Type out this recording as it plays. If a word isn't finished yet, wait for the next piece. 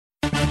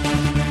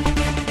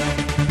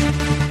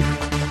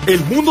El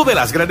mundo de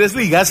las grandes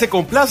ligas se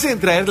complace en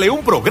traerle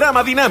un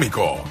programa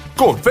dinámico,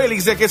 con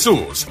Félix de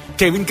Jesús,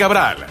 Kevin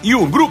Cabral y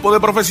un grupo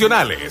de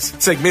profesionales,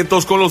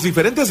 segmentos con los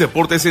diferentes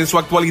deportes en su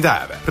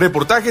actualidad,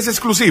 reportajes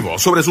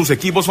exclusivos sobre sus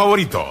equipos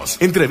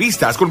favoritos,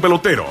 entrevistas con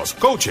peloteros,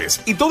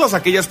 coaches y todas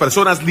aquellas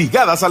personas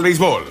ligadas al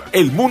béisbol.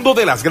 El mundo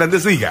de las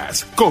grandes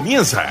ligas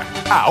comienza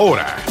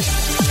ahora.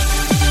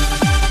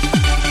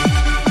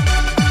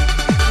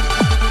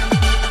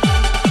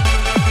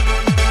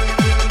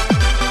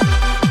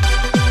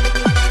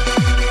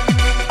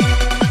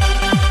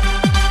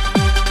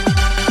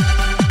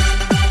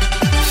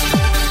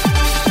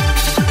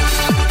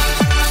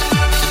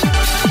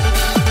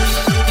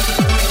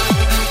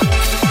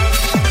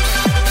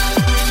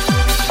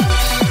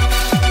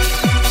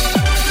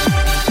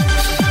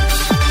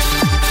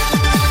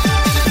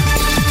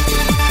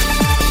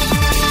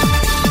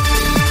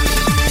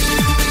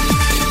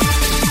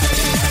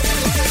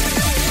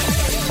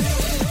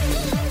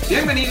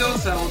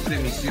 Bienvenidos a otra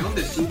emisión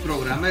de su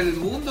programa El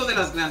Mundo de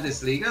las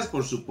Grandes Ligas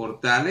por sus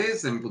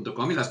portales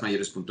en.com y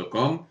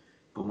lasmayores.com.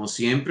 Como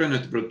siempre,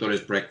 nuestro productor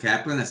es Brett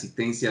Kaplan,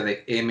 asistencia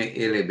de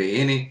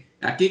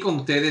MLBN. Aquí con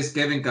ustedes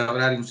Kevin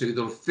Cabral y un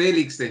servidor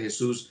Félix de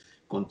Jesús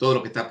con todo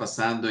lo que está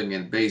pasando en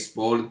el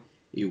béisbol.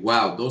 Y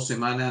wow, 2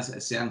 semanas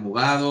se han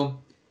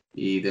jugado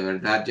y de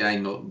verdad ya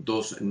hay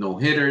dos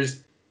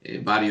no-hitters,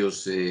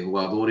 varios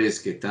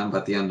jugadores que están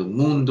bateando un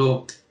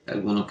mundo,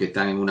 algunos que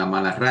están en una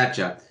mala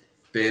racha.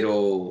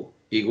 Pero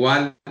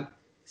igual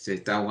se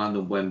está jugando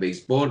un buen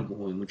béisbol,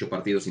 muchos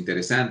partidos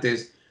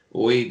interesantes.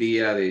 Hoy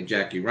día de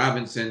Jackie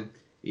Robinson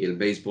y el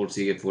béisbol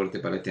sigue fuerte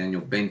para este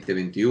año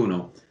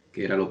 2021,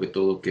 que era lo que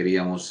todos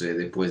queríamos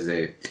después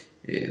de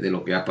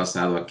lo que ha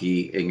pasado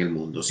aquí en el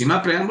mundo. Sin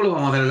más preámbulos,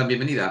 vamos a darle la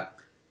bienvenida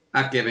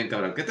a Kevin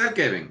Cabral. ¿Qué tal,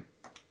 Kevin?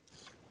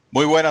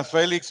 Muy buenas,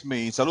 Félix.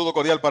 Mi saludo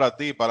cordial para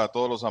ti y para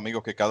todos los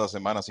amigos que cada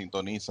semana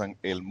sintonizan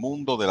el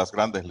mundo de las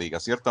grandes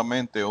ligas.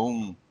 Ciertamente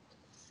un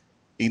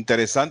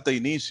interesante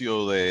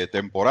inicio de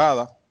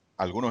temporada.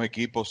 Algunos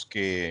equipos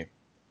que,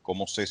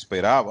 como se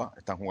esperaba,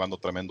 están jugando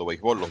tremendo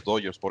béisbol. Los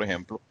Dodgers, por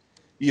ejemplo.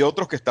 Y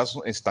otros que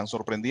están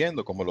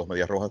sorprendiendo, como los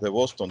Medias Rojas de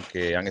Boston,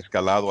 que han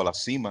escalado a la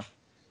cima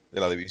de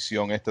la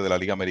división este de la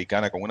Liga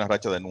Americana con una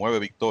racha de 9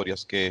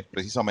 victorias que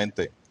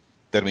precisamente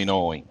terminó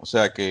hoy. O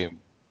sea que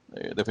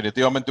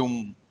definitivamente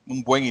un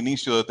buen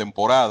inicio de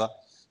temporada.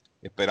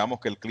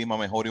 Esperamos que el clima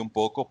mejore un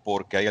poco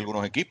porque hay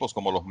algunos equipos,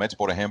 como los Mets,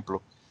 por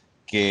ejemplo,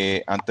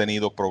 que han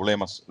tenido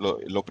problemas.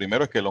 Lo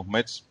primero es que los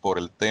Mets, por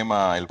el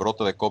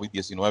brote de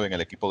COVID-19 en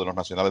el equipo de los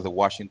Nacionales de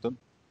Washington,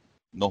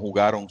 no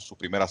jugaron su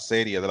primera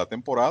serie de la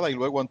temporada y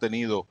luego han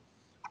tenido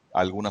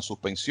algunas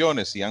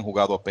suspensiones y han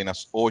jugado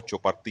apenas 8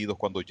 partidos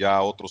cuando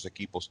ya otros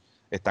equipos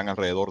están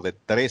alrededor de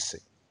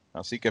 13.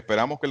 Así que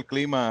esperamos que el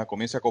clima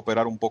comience a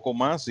cooperar un poco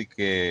más y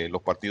que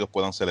los partidos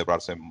puedan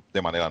celebrarse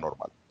de manera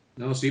normal.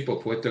 No, sí,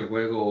 por puesto el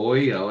juego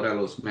hoy. Ahora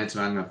los Mets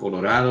van a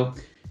Colorado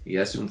y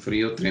hace un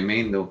frío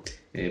tremendo.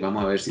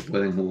 Vamos a ver si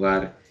pueden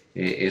jugar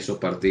esos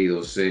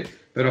partidos.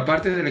 Pero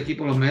aparte del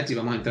equipo de los Mets, y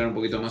vamos a entrar un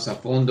poquito más a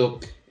fondo,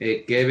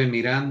 Kevin,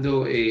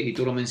 mirando, y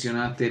tú lo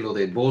mencionaste, lo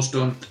de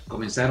Boston,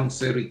 comenzaron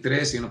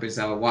 0-3 y uno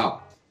pensaba, wow,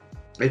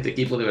 este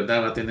equipo de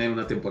verdad va a tener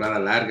una temporada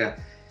larga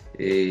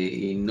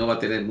y no va a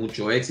tener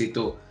mucho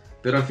éxito.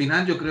 Pero al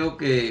final yo creo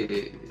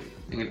que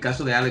en el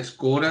caso de Alex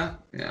Cora,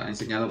 ha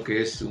enseñado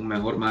que es un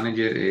mejor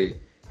manager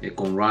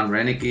con Ron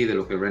Roenicke, de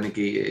lo que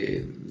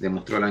Roenicke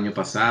demostró el año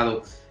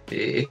pasado.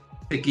 Este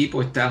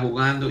equipo está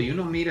jugando y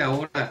uno mira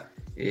ahora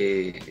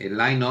el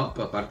line-up,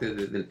 aparte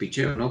del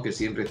picheo, ¿no?, que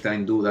siempre está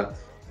en duda,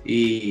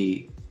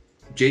 y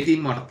JD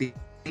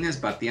Martínez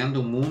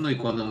bateando un mundo, y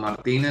cuando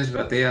Martínez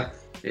batea,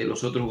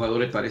 los otros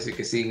jugadores parece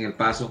que siguen el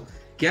paso.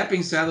 ¿Qué ha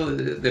pensado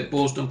de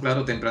Boston?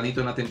 Claro,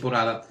 tempranito en la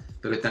temporada,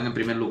 pero están en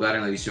primer lugar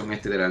en la división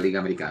este de la Liga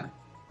Americana.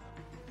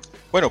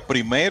 Bueno,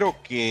 primero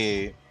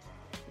que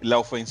la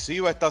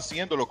ofensiva está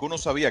haciendo lo que uno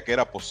sabía que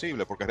era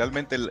posible, porque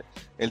realmente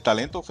el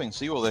talento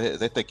ofensivo de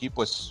este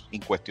equipo es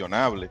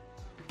incuestionable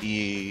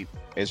y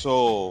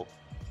eso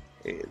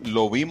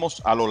lo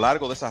vimos a lo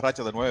largo de esa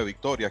racha de 9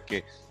 victorias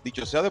que,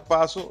 dicho sea de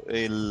paso,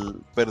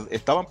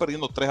 estaban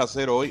perdiendo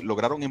 3-0 hoy,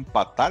 lograron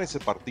empatar ese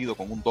partido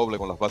con un doble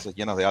con las bases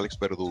llenas de Alex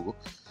Verdugo.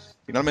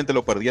 Finalmente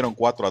lo perdieron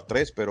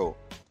 4-3, pero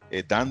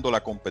dando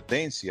la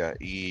competencia,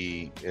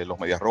 y los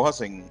Medias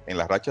Rojas en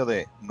la racha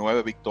de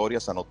 9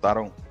 victorias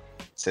anotaron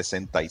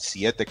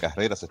 67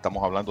 carreras,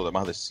 estamos hablando de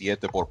más de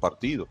 7 por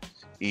partido.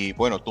 Y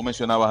bueno, tú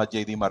mencionabas a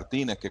JD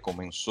Martínez, que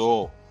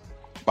comenzó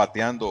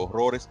bateando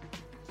horrores.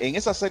 En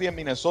esa serie en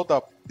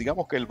Minnesota,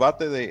 digamos que el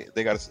bate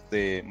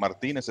de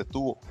Martínez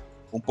estuvo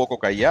un poco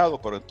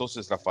callado, pero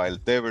entonces Rafael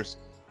Devers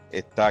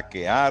está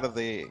que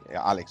arde,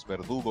 Alex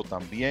Verdugo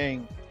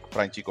también,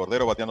 Franchi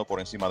Cordero bateando por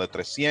encima de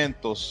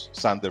 300,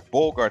 Sander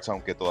Bogaerts,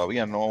 aunque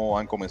todavía no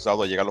han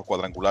comenzado a llegar los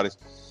cuadrangulares,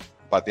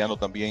 bateando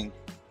también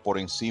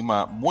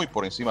muy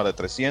por encima de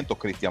 300,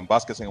 Cristian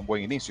Vázquez en un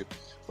buen inicio.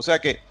 O sea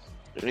que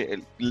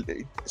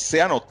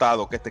se ha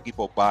notado que este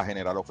equipo va a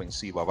generar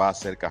ofensiva, va a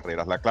hacer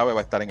carreras. La clave va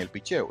a estar en el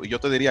picheo. Y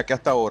yo te diría que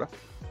hasta ahora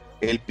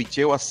el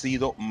picheo ha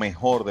sido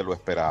mejor de lo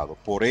esperado.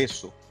 Por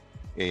eso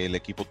el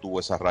equipo tuvo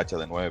esa racha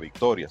de 9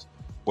 victorias.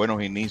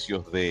 Buenos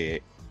inicios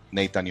de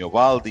Nathan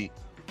Eovaldi,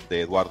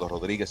 de Eduardo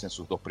Rodríguez en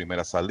sus 2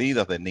 primeras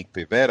salidas, de Nick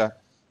Pivetta.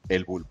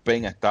 El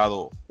bullpen ha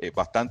estado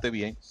bastante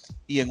bien.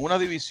 Y en una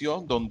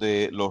división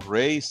donde los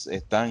Rays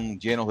están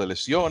llenos de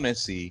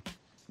lesiones y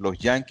los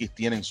Yankees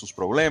tienen sus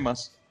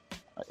problemas.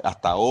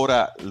 Hasta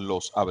ahora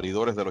los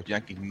abridores de los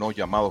Yankees no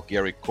llamados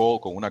Gary Cole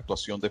con una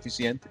actuación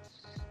deficiente.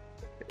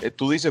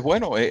 Tú dices,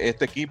 bueno,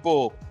 este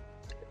equipo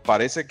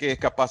parece que es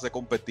capaz de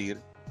competir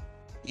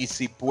y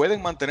si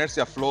pueden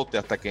mantenerse a flote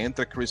hasta que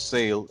entre Chris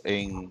Sale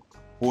en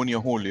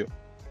junio, julio,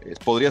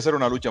 podría ser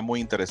una lucha muy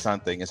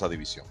interesante en esa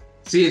división.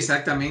 Sí,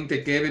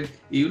 exactamente, Kevin.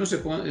 Y uno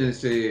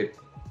se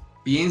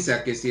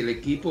piensa que si el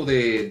equipo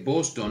de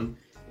Boston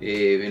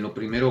en los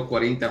primeros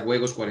 40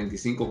 juegos,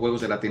 45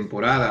 juegos de la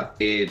temporada,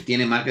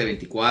 tiene marca de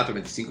 24,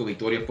 25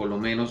 victorias por lo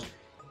menos,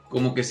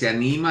 como que se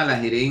anima la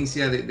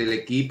gerencia del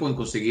equipo en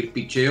conseguir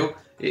picheo.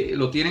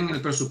 Lo tienen en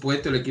el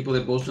presupuesto el equipo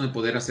de Boston de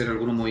poder hacer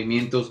algunos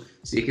movimientos,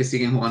 si es que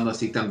siguen jugando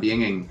así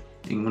también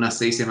en unas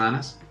 6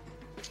 semanas.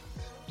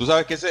 Tú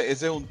sabes que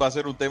ese va a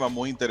ser un tema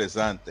muy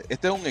interesante.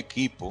 Este es un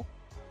equipo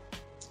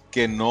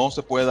que no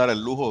se puede dar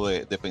el lujo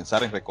de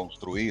pensar en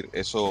reconstruir.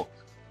 Eso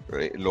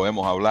lo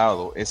hemos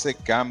hablado. Ese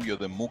cambio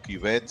de Mookie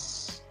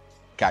Betts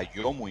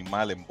cayó muy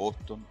mal en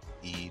Boston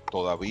y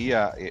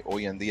todavía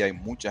hoy en día hay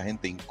mucha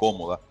gente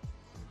incómoda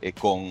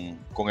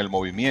con el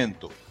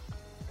movimiento.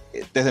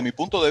 Desde mi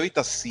punto de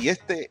vista, si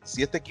este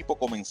equipo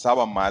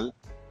comenzaba mal,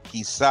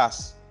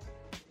 quizás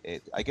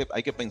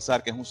hay que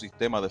pensar que es un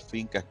sistema de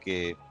fincas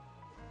que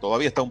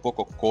todavía está un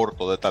poco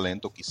corto de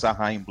talento. Quizás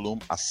Chaim Bloom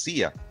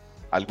hacía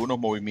algunos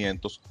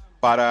movimientos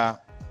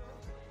para,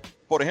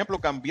 por ejemplo,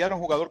 cambiar a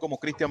un jugador como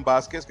Christian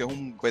Vázquez, que es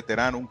un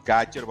veterano, un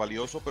catcher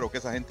valioso, pero que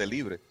es agente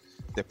libre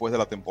después de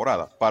la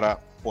temporada. Para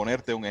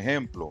ponerte un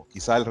ejemplo,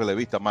 quizás el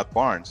relevista Matt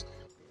Barnes.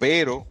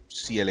 Pero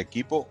si el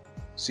equipo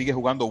sigue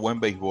jugando buen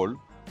béisbol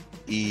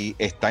y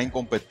está en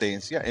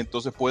competencia,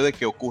 entonces puede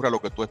que ocurra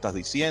lo que tú estás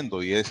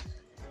diciendo, y es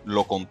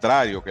lo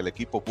contrario, que el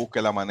equipo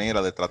busque la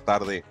manera de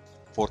tratar de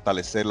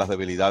fortalecer las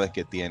debilidades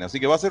que tiene. Así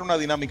que va a ser una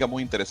dinámica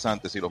muy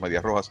interesante si los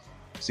Medias Rojas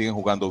siguen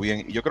jugando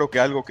bien. Y yo creo que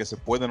algo que se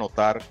puede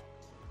notar,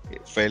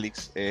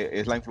 Félix,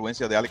 es la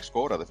influencia de Alex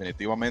Cora.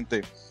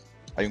 Definitivamente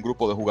hay un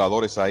grupo de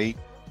jugadores ahí.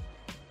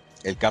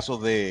 El caso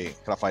de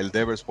Rafael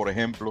Devers, por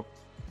ejemplo,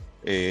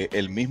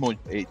 el mismo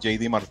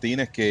JD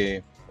Martínez,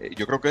 que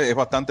yo creo que es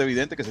bastante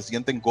evidente que se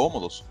sienten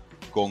cómodos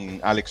con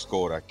Alex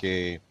Cora,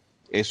 que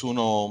es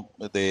uno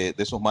de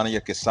esos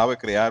managers que sabe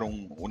crear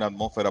una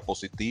atmósfera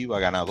positiva,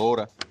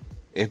 ganadora,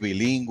 es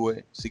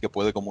bilingüe, sí que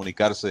puede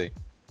comunicarse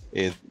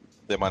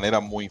de manera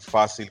muy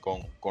fácil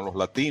con los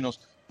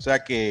latinos. O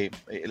sea que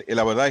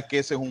la verdad es que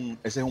ese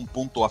es un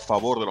punto a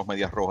favor de los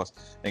Medias Rojas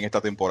en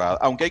esta temporada.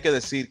 Aunque hay que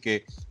decir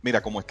que,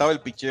 mira, como estaba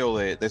el picheo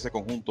de ese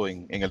conjunto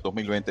en el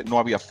 2020, no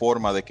había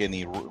forma de que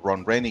ni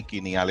Ron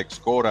Renicky, ni Alex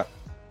Cora,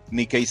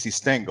 ni Casey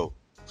Stengel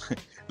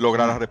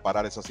lograran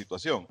reparar esa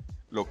situación.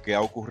 Lo que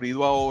ha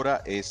ocurrido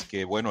ahora es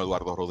que, bueno,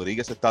 Eduardo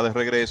Rodríguez está de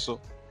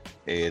regreso,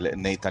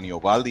 Nathan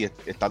Eovaldi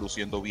está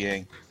luciendo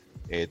bien,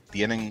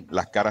 tienen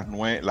la cara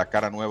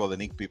nueva de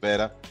Nick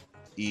Pivetta,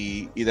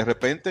 y de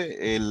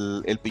repente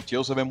el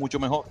picheo se ve mucho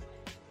mejor.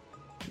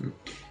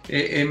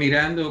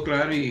 Mirando,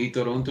 claro, y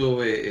Toronto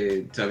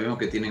sabemos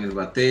que tienen el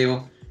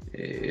bateo,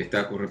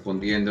 está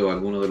correspondiendo a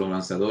algunos de los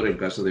lanzadores, el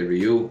caso de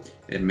Ryu,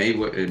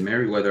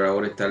 Merriweather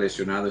ahora está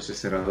lesionado, ese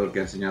cerrador que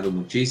ha enseñado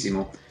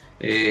muchísimo.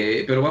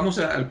 Pero vamos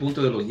al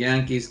punto de los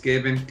Yankees,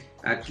 Kevin.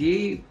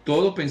 Aquí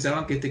todos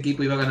pensaban que este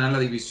equipo iba a ganar la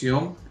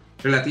división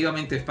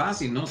relativamente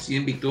fácil, ¿no?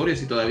 100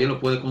 victorias y todavía lo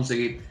puede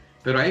conseguir.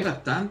 Pero hay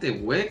bastantes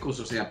huecos,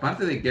 o sea,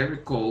 aparte de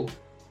Gary Cole,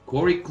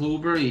 Corey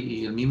Kluber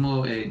y el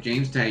mismo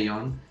James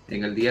Taillon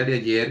en el día de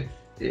ayer,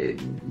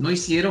 no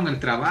hicieron el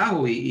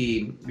trabajo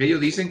y ellos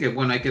dicen que,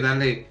 bueno, hay que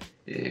darle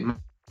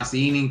más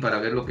inning para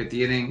ver lo que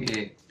tienen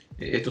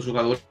estos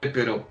jugadores,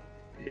 pero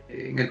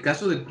en el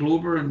caso de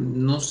Kluber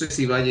no sé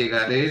si va a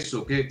llegar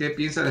eso. ¿Qué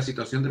piensa de la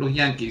situación de los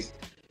Yankees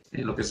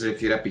en lo que se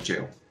refiere a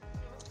picheo?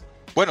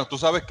 Bueno, tú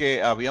sabes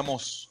que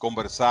habíamos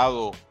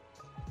conversado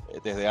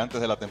desde antes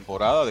de la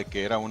temporada de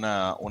que era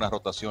una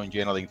rotación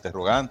llena de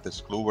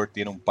interrogantes. Kluber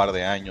tiene un par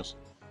de años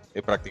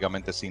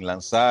prácticamente sin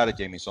lanzar.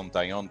 Jamison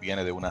Taillon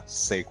viene de una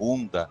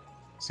segunda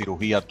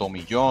cirugía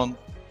Tommy John.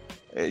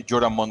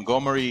 Jordan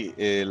Montgomery,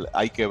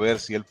 hay que ver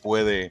si él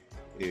puede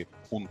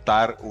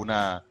juntar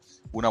una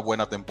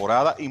buena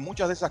temporada, y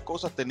muchas de esas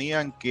cosas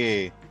tenían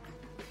que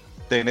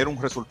tener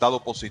un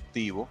resultado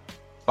positivo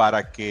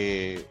para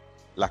que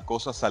las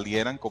cosas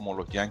salieran como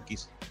los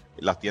Yankees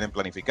las tienen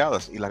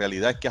planificadas. Y la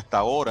realidad es que hasta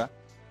ahora,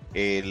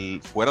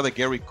 fuera de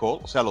Gary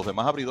Cole, o sea, los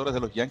demás abridores de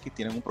los Yankees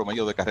tienen un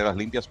promedio de carreras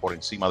limpias por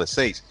encima de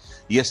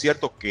 6. Y es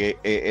cierto que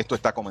esto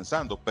está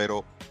comenzando,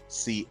 pero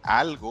si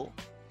algo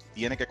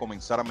tiene que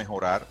comenzar a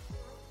mejorar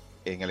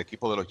en el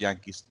equipo de los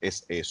Yankees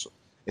es eso.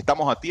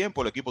 Estamos a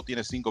tiempo, el equipo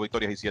tiene 5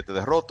 victorias y 7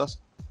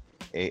 derrotas,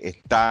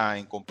 está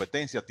en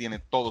competencia, tiene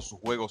todos sus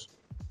juegos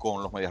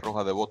con los Medias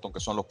Rojas de Boston, que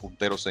son los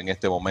punteros en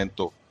este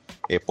momento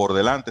por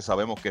delante.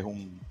 Sabemos que es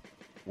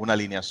una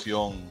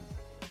alineación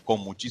con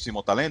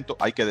muchísimo talento.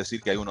 Hay que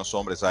decir que hay unos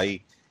hombres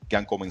ahí que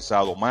han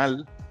comenzado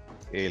mal.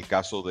 El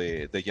caso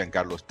de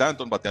Giancarlo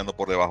Stanton bateando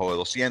por debajo de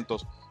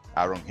 200.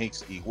 Aaron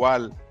Hicks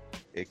igual.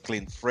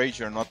 Clint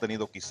Frazier no ha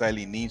tenido quizá el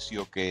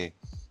inicio que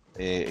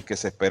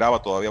se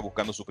esperaba, todavía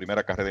buscando su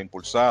primera carrera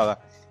impulsada.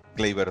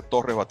 Gleyber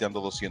Torres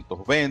bateando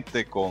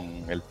 220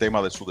 con el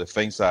tema de su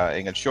defensa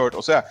en el short.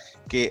 O sea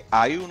que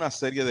hay una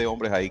serie de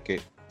hombres ahí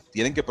que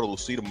tienen que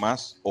producir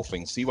más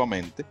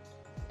ofensivamente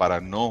para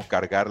no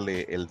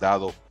cargarle el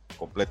dado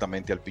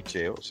completamente al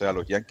picheo. O sea,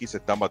 los Yankees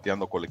están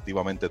bateando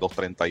colectivamente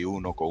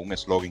 231 con un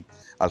slugging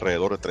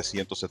alrededor de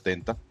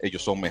 370.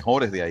 Ellos son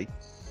mejores de ahí.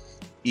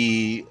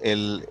 Y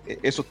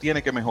eso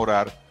tiene que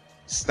mejorar.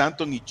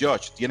 Stanton y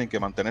Judge tienen que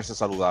mantenerse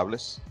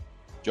saludables.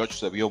 Judge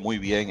se vio muy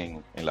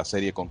bien en la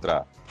serie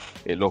contra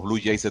los Blue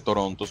Jays de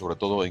Toronto, sobre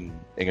todo en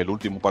el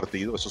último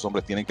partido. Esos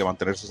hombres tienen que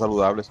mantenerse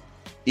saludables.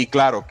 Y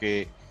claro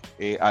que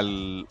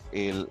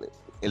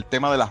el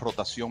tema de la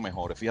rotación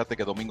mejore. Fíjate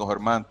que Domingo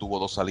Germán tuvo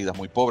 2 salidas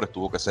muy pobres,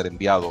 tuvo que ser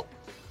enviado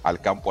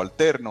al campo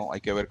alterno. Hay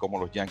que ver cómo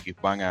los Yankees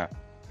van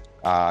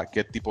a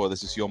qué tipo de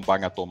decisión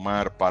van a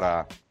tomar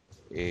para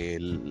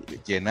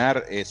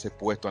llenar ese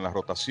puesto en la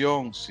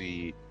rotación,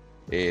 si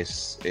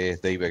es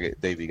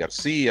David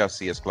García,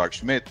 si es Clark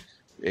Schmidt,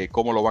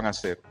 cómo lo van a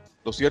hacer.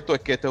 Lo cierto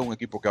es que este es un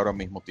equipo que ahora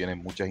mismo tiene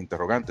muchas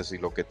interrogantes y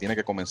lo que tiene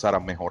que comenzar a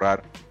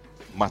mejorar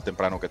más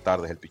temprano que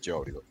tarde es el picheo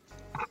abridor.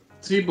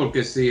 Sí,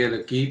 porque si el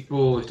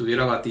equipo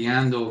estuviera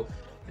bateando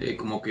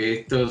como que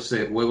estos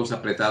juegos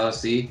apretados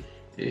así,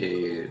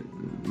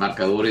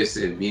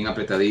 marcadores bien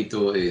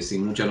apretaditos,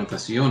 sin muchas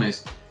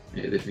anotaciones,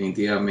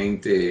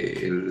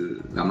 definitivamente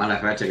la mala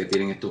racha que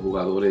tienen estos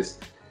jugadores,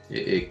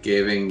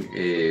 Kevin,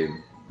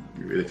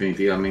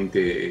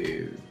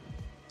 definitivamente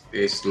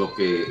es lo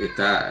que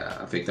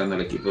está afectando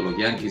al equipo de los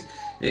Yankees.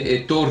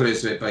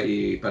 Torres,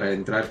 para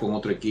entrar con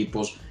otros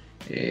equipos,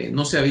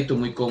 no se ha visto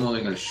muy cómodo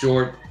en el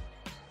short.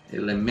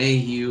 El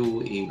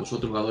Mayhew y los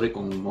otros jugadores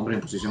con hombres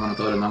en posición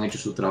anotadora no han hecho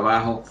su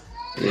trabajo.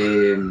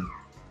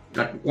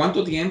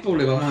 ¿Cuánto tiempo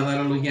le vamos a dar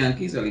a los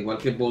Yankees, al igual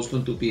que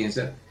Boston, tú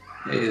piensas,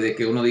 de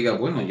que uno diga,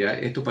 bueno, ya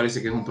esto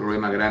parece que es un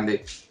problema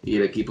grande y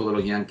el equipo de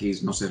los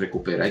Yankees no se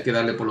recupera? Hay que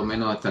darle por lo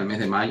menos hasta el mes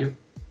de mayo.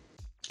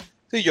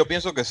 Sí, yo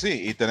pienso que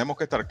sí, y tenemos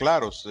que estar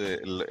claros,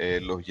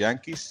 los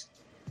Yankees,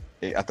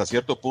 hasta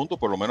cierto punto,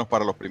 por lo menos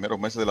para los primeros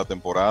meses de la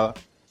temporada,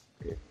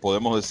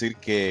 podemos decir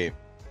que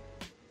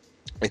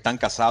están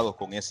casados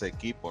con ese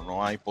equipo.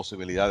 No hay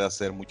posibilidad de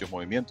hacer muchos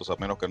movimientos, a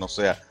menos que no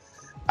sea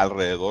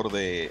alrededor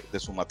de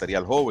su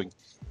material joven.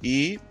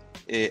 Y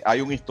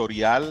hay un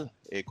historial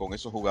con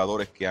esos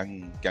jugadores que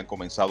han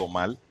comenzado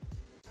mal,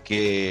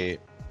 que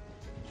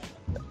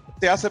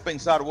te hace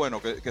pensar,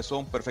 bueno, que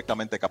son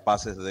perfectamente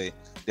capaces de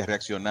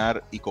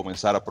reaccionar y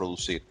comenzar a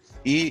producir.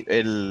 Y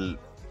en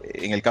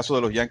el caso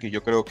de los Yankees,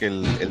 yo creo que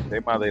el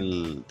tema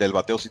del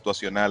bateo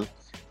situacional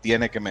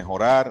tiene que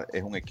mejorar.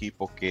 Es un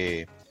equipo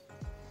que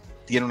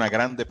tiene una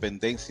gran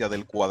dependencia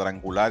del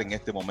cuadrangular en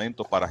este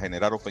momento para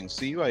generar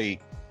ofensiva, y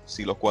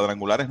si los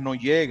cuadrangulares no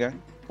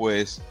llegan,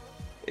 pues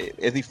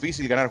es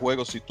difícil ganar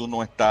juegos si tú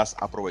no estás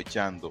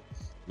aprovechando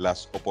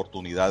las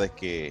oportunidades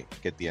que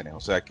tienes. O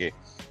sea que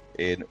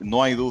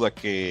no hay duda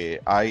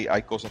que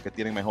hay cosas que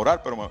tienen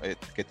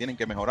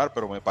que mejorar,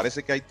 pero me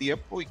parece que hay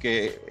tiempo y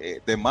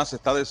que de más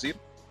está decir,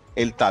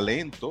 el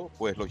talento,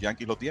 pues los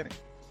Yankees lo tienen.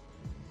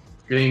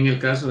 En el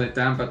caso de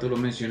Tampa, tú lo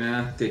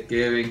mencionaste,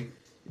 Kevin,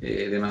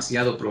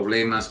 demasiados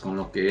problemas con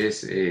lo que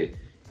es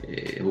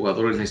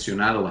jugadores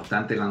lesionados,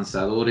 bastante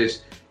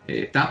lanzadores.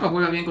 Tampa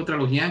juega bien contra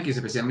los Yankees,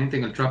 especialmente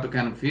en el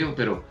Tropicana Field,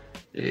 pero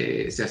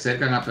se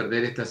acercan a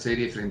perder esta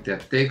serie frente a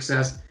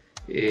Texas.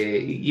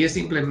 Y es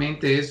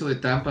simplemente eso de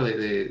Tampa,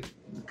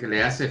 que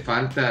le hace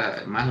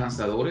falta más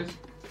lanzadores.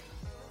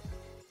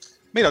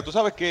 Mira, tú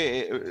sabes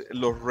que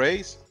los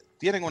Rays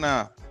tienen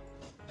una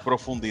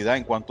profundidad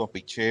en cuanto a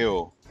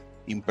picheo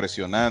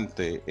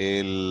impresionante.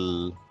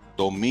 El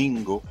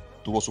domingo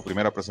tuvo su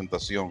primera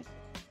presentación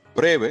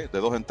breve de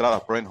 2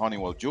 entradas, Brent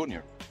Honeywell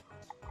Jr.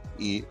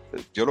 Y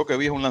yo lo que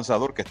vi es un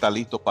lanzador que está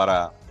listo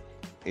para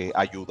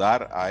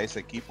ayudar a ese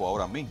equipo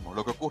ahora mismo.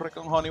 Lo que ocurre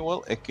con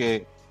Honeywell es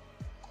que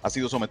ha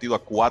sido sometido a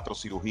 4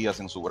 cirugías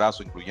en su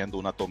brazo, incluyendo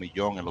una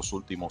tomillón en los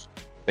últimos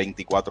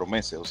 24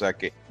 meses. O sea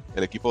que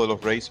el equipo de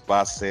los Rays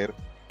va a ser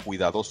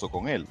cuidadoso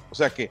con él. O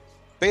sea que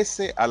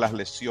pese a las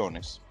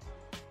lesiones,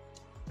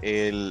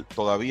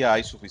 todavía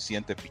hay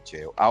suficiente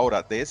picheo.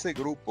 Ahora, de ese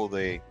grupo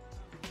de,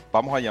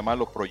 vamos a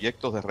llamarlos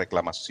proyectos de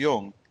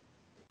reclamación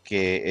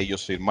que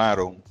ellos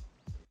firmaron,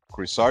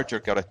 Chris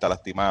Archer, que ahora está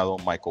lastimado,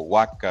 Michael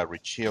Wacha,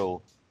 Rich Hill,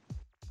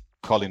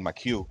 Colin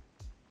McHugh.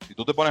 Si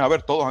tú te pones a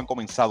ver, todos han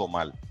comenzado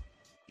mal.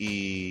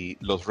 Y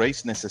los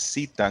Rays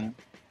necesitan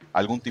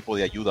algún tipo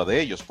de ayuda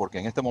de ellos, porque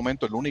en este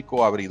momento el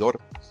único abridor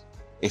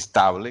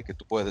estable que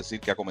tú puedes decir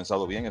que ha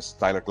comenzado bien es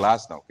Tyler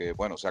Glasnow, que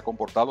bueno, se ha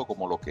comportado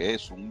como lo que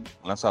es un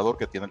lanzador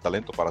que tiene el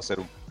talento para ser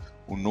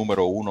un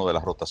número 1 de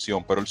la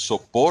rotación, pero el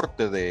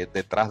soporte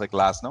detrás de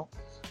Glasnow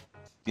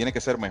tiene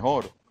que ser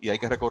mejor. Y hay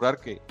que recordar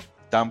que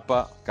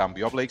Tampa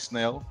cambió a Blake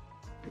Snell,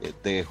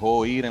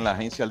 dejó ir en la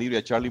agencia libre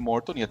a Charlie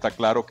Morton y está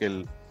claro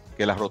que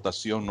la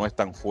rotación no es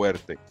tan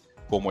fuerte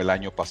como el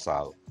año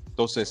pasado.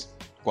 Entonces,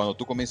 cuando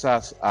tú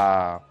comienzas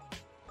a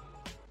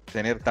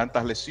tener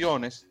tantas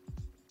lesiones,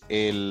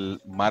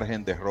 el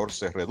margen de error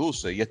se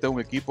reduce. Y este es un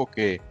equipo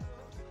que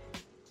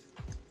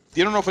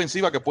tiene una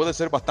ofensiva que puede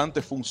ser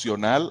bastante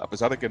funcional, a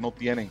pesar de que no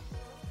tienen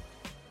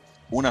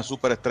una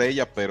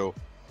superestrella, pero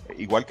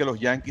igual que los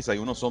Yankees, hay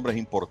unos hombres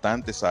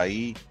importantes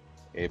ahí,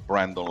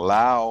 Brandon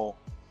Lau,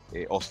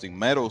 Austin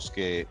Meadows,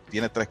 que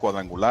tiene 3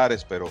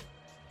 cuadrangulares, pero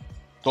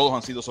todos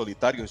han sido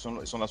solitarios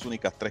y son las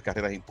únicas 3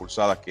 carreras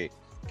impulsadas que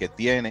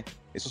tiene.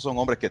 Esos son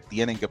hombres que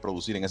tienen que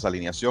producir en esa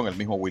alineación. El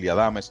mismo Willy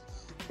Adames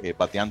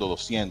bateando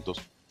 200.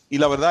 Y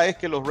la verdad es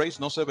que los Rays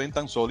no se ven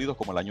tan sólidos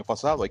como el año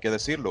pasado, hay que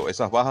decirlo.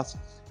 Esas bajas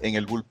en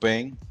el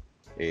bullpen,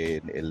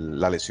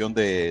 la lesión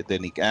de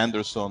Nick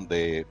Anderson,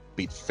 de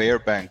Pete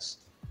Fairbanks,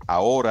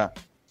 ahora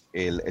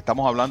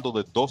estamos hablando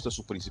de 2 de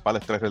sus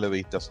principales 3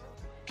 relevistas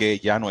que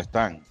ya no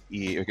están,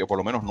 y que por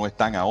lo menos no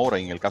están ahora.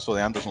 Y en el caso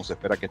de Anderson se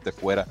espera que esté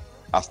fuera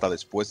hasta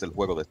después del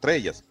Juego de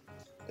Estrellas.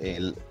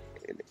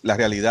 La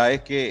realidad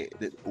es que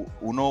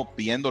uno,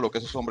 viendo lo que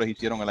esos hombres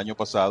hicieron el año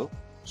pasado,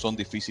 son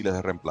difíciles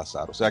de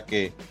reemplazar. O sea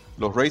que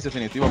los Rays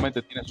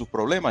definitivamente tienen sus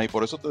problemas, y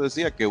por eso te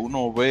decía que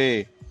uno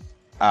ve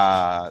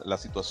a la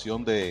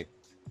situación de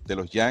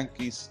los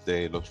Yankees,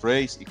 de los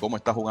Rays y cómo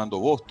está jugando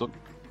Boston,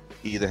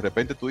 y de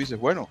repente tú dices,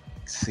 bueno,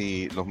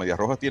 si los Medias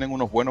Rojas tienen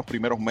unos buenos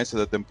primeros meses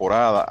de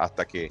temporada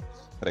hasta que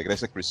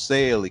regrese Chris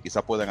Sale y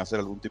quizás puedan hacer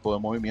algún tipo de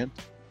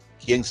movimiento,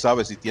 quién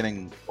sabe si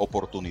tienen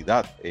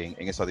oportunidad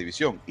en esa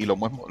división. Y lo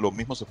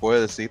mismo se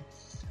puede decir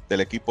del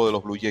equipo de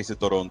los Blue Jays de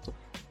Toronto,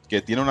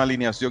 que tiene una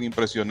alineación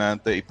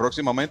impresionante y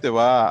próximamente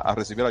va a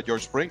recibir a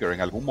George Springer. En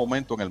algún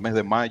momento en el mes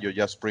de mayo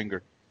ya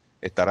Springer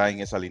estará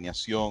en esa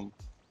alineación.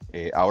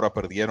 Ahora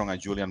perdieron a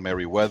Julian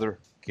Merryweather,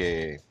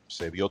 que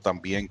se vio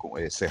también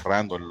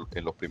cerrando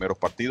en los primeros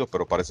partidos,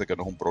 pero parece que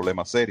no es un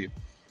problema serio.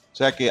 O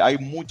sea que hay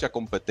mucha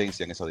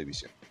competencia en esa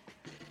división.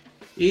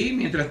 Y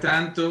mientras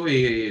tanto,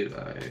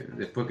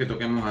 después que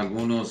toquemos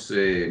algunos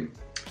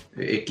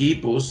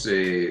equipos,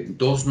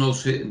 2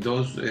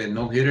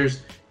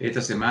 no-hitters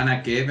esta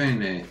semana,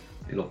 Kevin,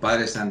 los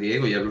Padres de San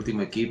Diego, ya el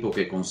último equipo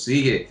que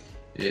consigue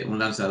un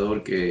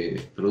lanzador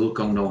que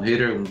produzca un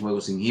no-hitter, un juego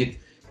sin hit,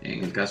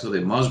 en el caso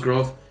de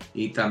Musgrove,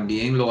 y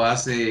también lo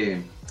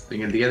hace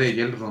en el día de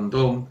ayer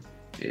Rondón.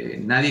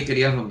 Nadie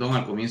quería a Rondón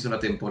al comienzo de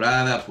la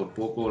temporada, por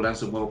poco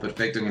lanza un juego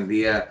perfecto en el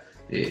día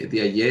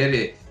de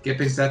ayer. ¿Qué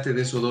pensaste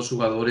de esos 2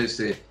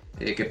 jugadores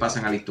que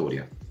pasan a la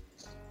historia?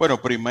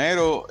 Bueno,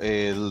 primero,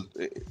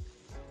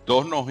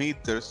 2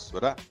 no-hitters,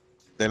 ¿verdad?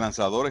 De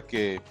lanzadores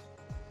que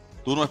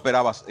tú no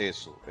esperabas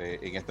eso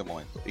en este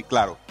momento. Y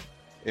claro,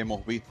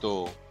 hemos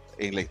visto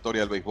en la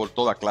historia del béisbol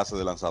toda clase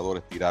de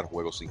lanzadores tirar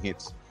juegos sin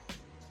hits.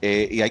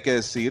 Y hay que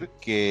decir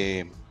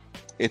que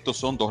estos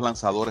son 2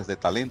 lanzadores de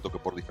talento que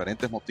por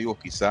diferentes motivos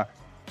quizá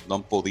no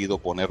han podido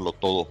ponerlo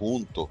todo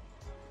junto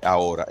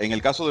ahora. En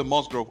el caso de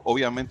Musgrove,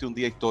 obviamente un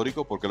día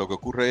histórico, porque lo que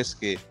ocurre es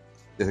que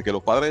desde que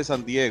los Padres de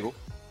San Diego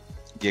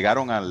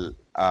llegaron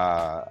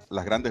a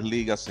las Grandes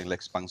Ligas en la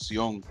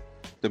expansión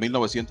de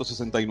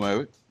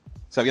 1969,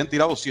 se habían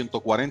tirado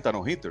 140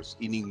 no-hitters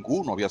y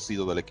ninguno había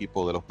sido del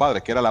equipo de los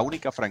Padres, que era la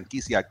única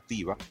franquicia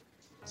activa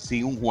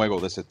sin un juego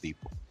de ese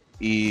tipo.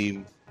 Y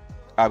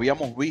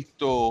habíamos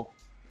visto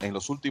en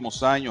los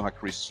últimos años a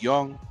Chris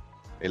Young,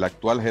 el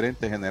actual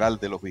gerente general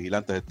de los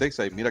Vigilantes de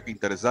Texas, y mira qué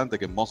interesante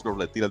que Musgrove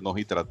le tira el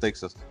no-hitter a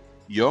Texas.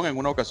 Young en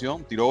una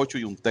ocasión tiró 8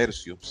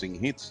 1/3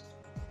 sin hits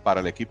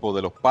para el equipo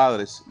de los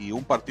Padres, y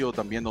un partido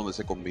también donde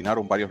se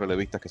combinaron varios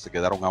relevistas que se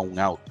quedaron a un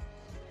out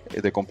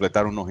de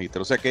completar un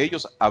no-hitter. O sea que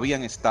ellos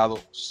habían estado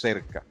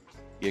cerca,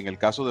 y en el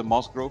caso de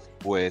Musgrove,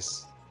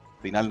 pues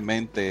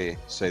finalmente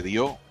se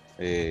dio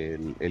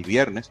el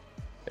viernes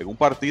en un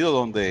partido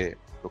donde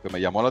lo que me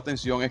llamó la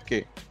atención es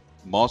que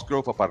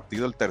Musgrove, a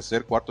partir del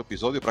tercer, cuarto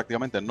episodio,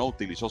 prácticamente no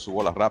utilizó su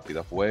bola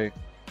rápida. Fue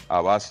a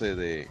base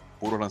de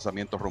puros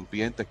lanzamientos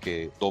rompientes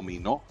que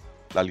dominó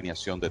la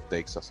alineación de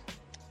Texas.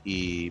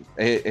 Y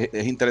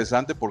es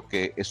interesante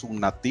porque es un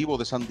nativo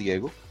de San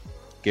Diego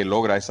que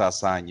logra esa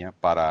hazaña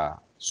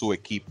para su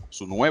equipo,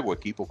 su nuevo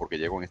equipo, porque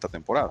llegó en esta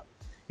temporada.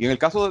 Y en el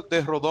caso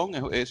de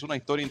Rodón es una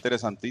historia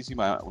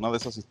interesantísima, una de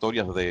esas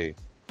historias de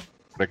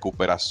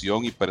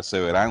recuperación y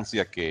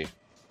perseverancia que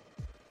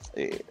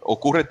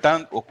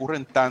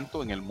ocurren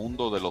tanto en el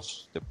mundo de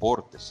los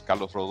deportes.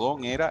 Carlos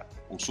Rodón era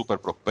un super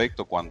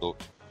prospecto cuando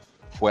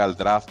fue al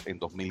draft en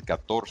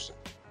 2014.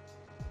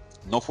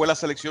 No fue la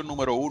selección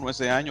número 1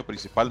 ese año,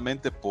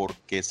 principalmente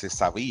porque se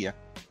sabía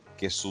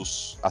que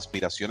sus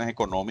aspiraciones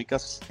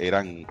económicas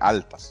eran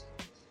altas.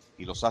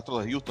 Y los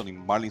Astros de Houston y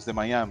Marlins de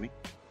Miami,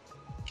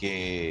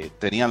 que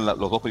tenían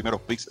los 2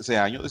 primeros picks ese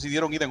año,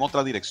 decidieron ir en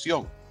otra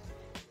dirección.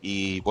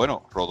 Y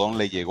bueno, Rodón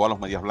le llegó a los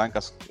Medias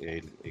Blancas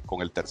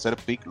con el tercer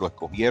pick, lo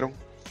escogieron.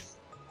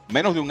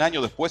 Menos de un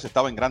año después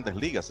estaba en Grandes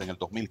Ligas en el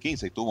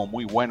 2015 y tuvo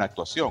muy buena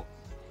actuación.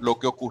 Lo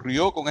que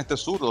ocurrió con este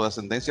zurdo de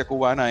ascendencia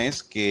cubana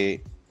es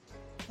que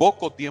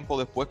poco tiempo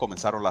después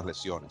comenzaron las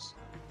lesiones.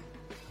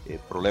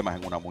 problemas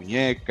en una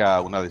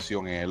muñeca, una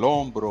lesión en el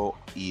hombro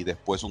y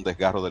después un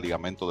desgarro del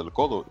ligamento del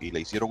codo, y le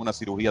hicieron una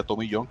cirugía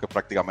tomillón que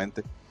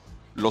prácticamente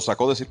lo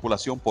sacó de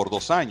circulación por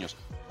 2 años.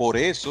 Por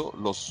eso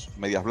los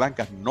Medias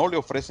Blancas no le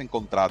ofrecen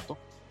contrato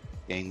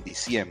en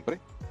diciembre.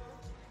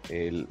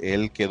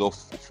 Él quedó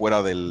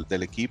fuera del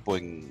equipo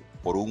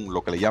por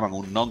lo que le llaman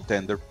un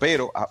non-tender,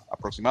 pero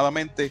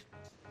aproximadamente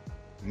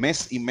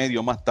mes y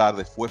medio más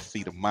tarde fue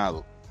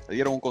firmado. Le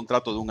dieron un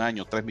contrato de 1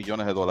 año, $3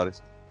 millones,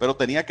 pero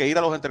tenía que ir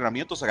a los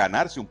entrenamientos a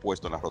ganarse un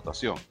puesto en la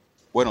rotación.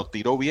 Bueno,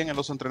 tiró bien en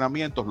los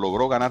entrenamientos,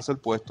 logró ganarse el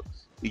puesto,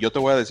 y yo te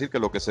voy a decir que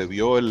lo que se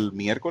vio el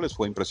miércoles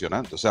fue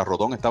impresionante. O sea,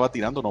 Rodón estaba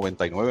tirando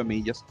 99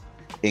 millas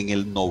en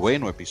el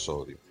 9º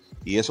episodio,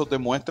 y eso te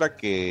muestra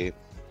que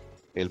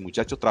el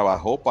muchacho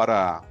trabajó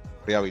para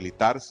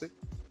rehabilitarse,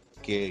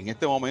 que en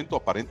este momento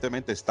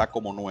aparentemente está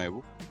como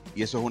nuevo,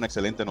 y eso es una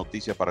excelente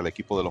noticia para el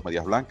equipo de los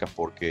Medias Blancas,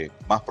 porque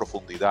más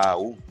profundidad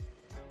aún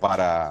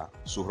para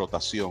su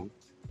rotación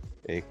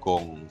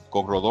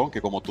con Rodón,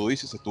 que como tú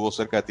dices estuvo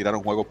cerca de tirar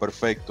un juego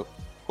perfecto,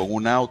 con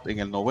un out en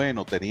el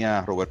 9º, tenía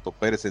a Roberto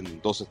Pérez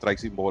en 2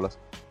 strikes sin bolas,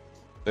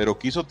 pero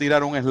quiso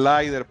tirar un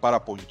slider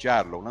para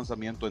poncharlo, un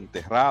lanzamiento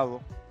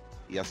enterrado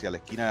y hacia la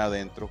esquina de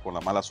adentro, con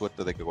la mala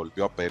suerte de que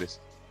golpeó a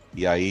Pérez,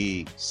 y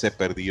ahí se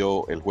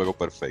perdió el juego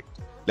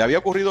perfecto. Le había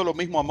ocurrido lo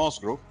mismo a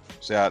Musgrove,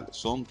 o sea,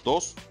 son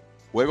 2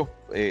 juegos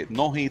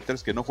no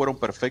hitters que no fueron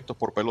perfectos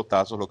por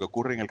pelotazos. Lo que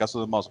ocurre en el caso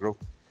de Musgrove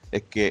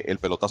es que el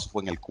pelotazo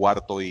fue en el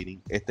 4º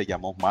inning.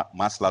 Llamó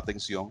más la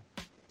atención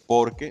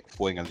porque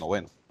fue en el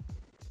 9º.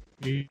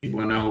 Y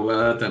buena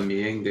jugada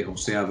también de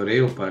José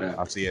Abreu para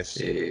Así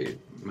es.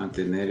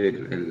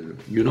 Mantener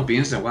y uno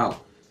piensa, wow,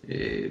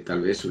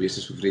 tal vez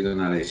hubiese sufrido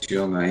una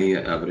lesión ahí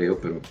Abreu,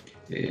 pero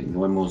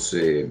no hemos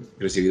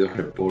recibido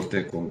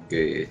reportes con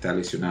que está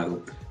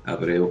lesionado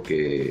Abreu,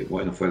 que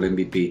bueno, fue el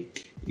MVP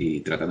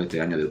y tratando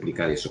este año de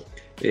duplicar eso.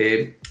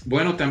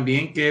 Bueno,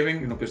 también Kevin,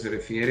 en lo que se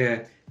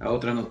refiere a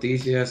otras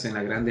noticias en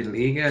las grandes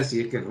ligas,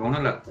 y es que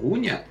Ronald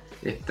Acuña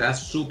está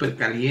súper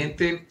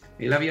caliente.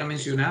 Él había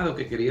mencionado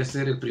que quería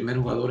ser el primer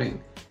jugador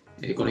en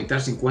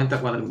conectar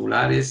 50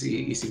 cuadrangulares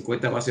y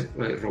 50 bases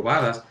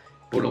robadas.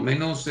 Por lo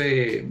menos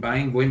va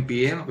en buen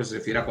pie en lo que se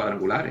refiere a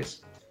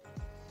cuadrangulares.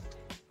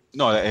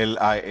 No,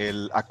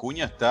 el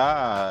Acuña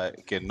está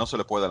que no se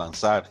le puede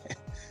lanzar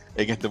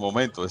en este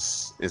momento.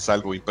 Es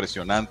algo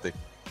impresionante.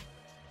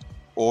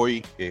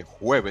 Hoy,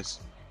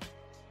 jueves,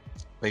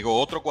 pegó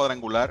otro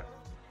cuadrangular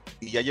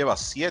y ya lleva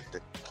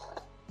 7.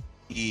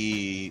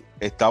 Y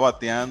está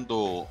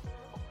bateando,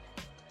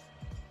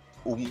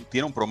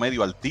 tiene un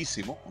promedio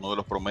altísimo, uno de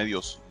los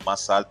promedios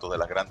más altos de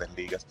las grandes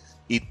ligas.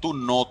 Y tú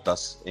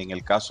notas en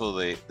el caso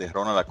de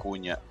Ronald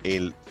Acuña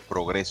el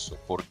progreso,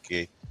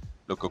 porque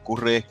lo que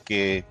ocurre es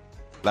que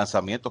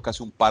lanzamientos que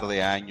hace un par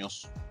de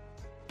años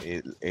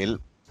él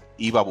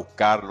iba a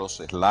buscar los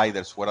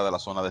sliders fuera de la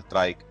zona de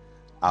strike.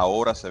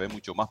 Ahora se ve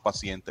mucho más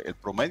paciente. El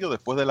promedio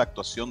después de la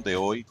actuación de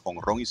hoy,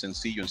 jonrón y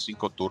sencillo en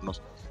 5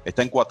 turnos,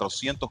 está en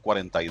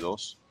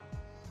 442.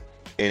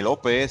 El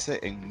OPS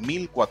en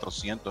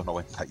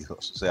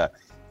 1492. O sea,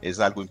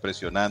 es algo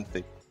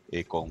impresionante,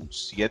 con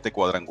 7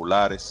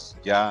 cuadrangulares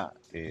ya,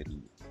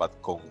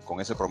 con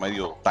ese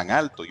promedio tan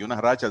alto, y una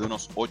racha de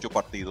unos 8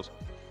 partidos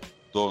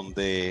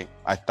donde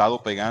ha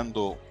estado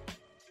pegando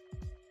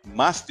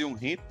más de un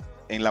hit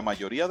en la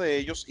mayoría de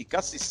ellos, y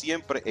casi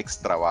siempre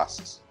extra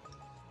bases.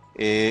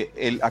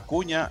 El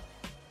Acuña,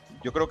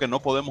 yo creo que no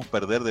podemos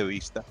perder de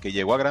vista que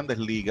llegó a grandes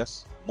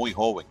ligas muy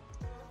joven.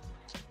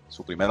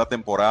 Su primera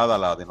temporada,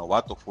 la de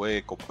novato,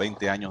 fue con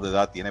 20 años de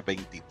edad, tiene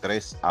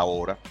 23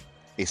 ahora,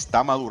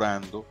 está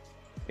madurando.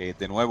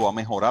 De nuevo, ha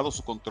mejorado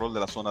su control de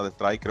la zona de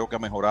strike, creo que ha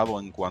mejorado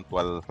en cuanto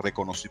al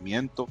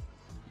reconocimiento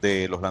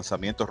de los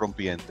lanzamientos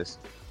rompientes.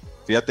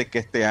 Fíjate que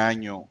este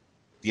año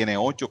tiene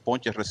 8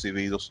 ponches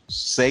recibidos,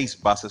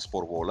 6 bases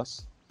por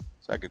bolas.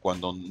 O sea que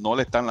cuando no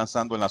le están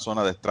lanzando en la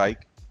zona de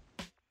strike,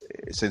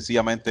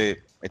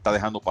 sencillamente está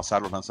dejando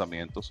pasar los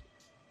lanzamientos.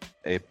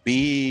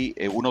 Vi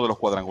uno de los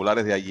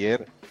cuadrangulares de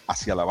ayer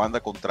hacia la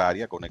banda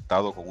contraria,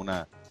 conectado con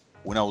una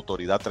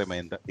autoridad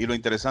tremenda. Y lo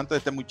interesante de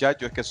este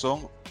muchacho es que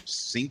son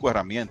 5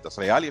 herramientas,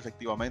 real y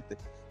efectivamente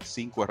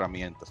 5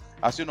 herramientas.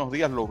 Hace unos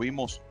días lo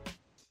vimos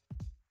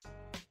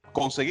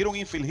conseguir un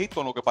infield hit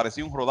con lo que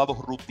parecía un rodado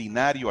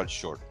rutinario al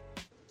short,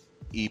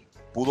 y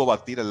pudo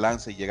batir el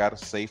lance y llegar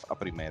safe a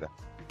primera.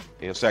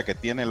 O sea que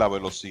tiene la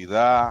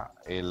velocidad,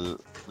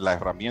 la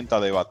herramienta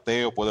de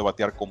bateo, puede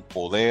batear con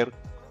poder,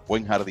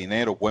 buen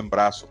jardinero, buen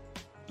brazo.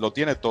 Lo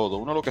tiene todo.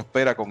 Uno lo que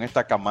espera con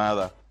esta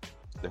camada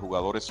de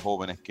jugadores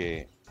jóvenes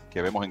que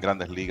vemos en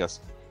grandes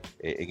ligas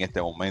en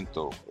este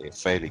momento,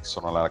 Félix,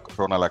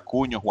 Ronald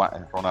Acuña,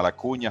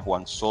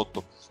 Juan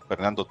Soto,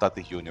 Fernando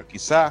Tatis Jr.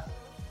 Quizá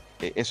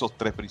esos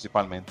 3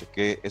 principalmente,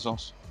 que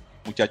esos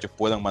muchachos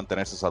puedan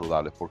mantenerse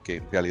saludables, porque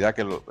en realidad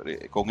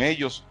que con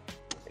ellos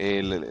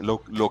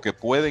lo que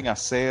pueden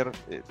hacer,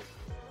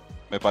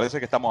 me parece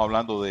que estamos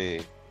hablando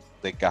de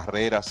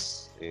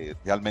carreras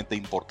realmente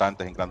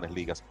importantes en grandes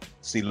ligas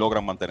si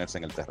logran mantenerse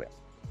en el terreno.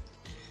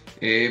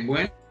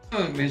 Bueno,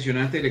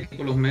 mencionaste el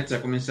equipo de los Mets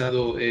ha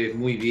comenzado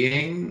muy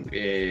bien,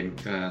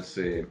 tras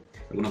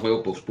algunos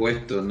juegos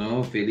pospuestos,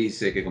 ¿no? Feliz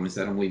que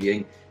comenzaron muy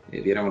bien.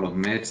 Viéramos a los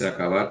Mets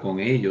acabar con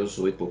ellos,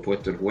 hoy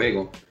pospuesto el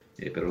juego,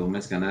 pero los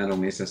Mets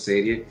ganaron esa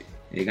serie,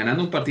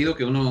 ganando un partido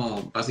que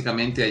uno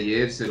básicamente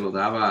ayer se lo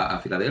daba a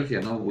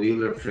Filadelfia, ¿no?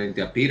 Wheeler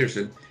frente a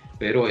Peterson,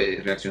 pero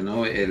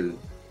reaccionó el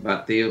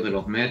bateo de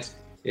los Mets.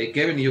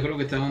 Kevin, y yo creo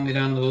que estamos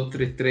mirando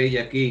otra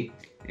estrella aquí,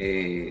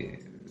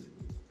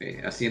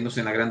 haciéndose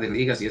en las grandes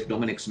ligas, y es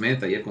Dominic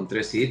Smith, ayer con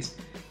 3 hits.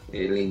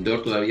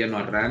 Lindor todavía no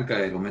arranca,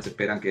 los Mets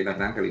esperan que él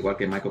arranque, al igual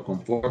que Michael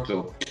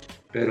Conforto,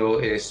 pero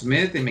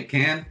Smith y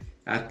McCann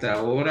hasta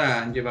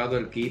ahora han llevado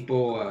el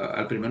equipo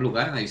al primer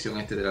lugar en la división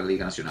este de la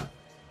Liga Nacional.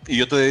 Y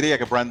yo te diría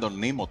que Brandon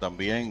Nimmo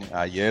también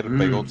ayer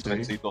pegó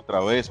 3 hits otra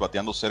vez,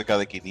 bateando cerca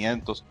de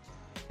 500,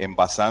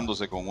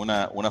 envasándose con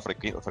una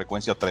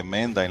frecuencia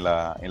tremenda en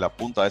la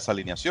punta de esa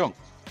alineación.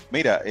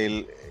 Mira,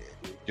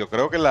 yo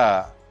creo que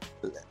la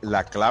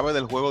clave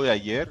del juego de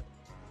ayer,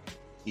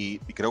 y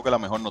creo que la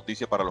mejor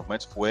noticia para los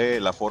Mets,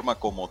 fue la forma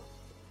como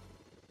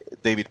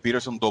David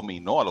Peterson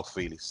dominó a los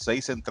Phillies.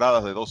 6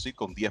 entradas de 2 hits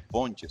con 10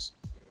 ponches.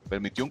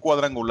 Permitió un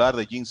cuadrangular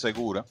de Jean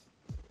Segura.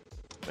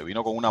 Le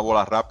vino con una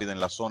bola rápida en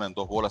la zona en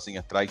 2 bolas sin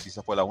strikes, y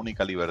esa fue la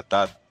única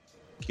libertad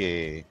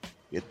que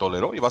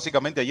toleró. Y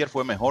básicamente ayer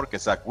fue mejor que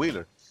Zach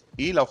Wheeler.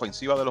 Y la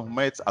ofensiva de los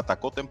Mets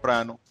atacó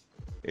temprano,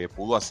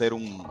 pudo hacer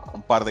un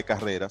par de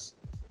carreras.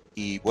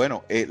 Y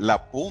bueno,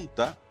 la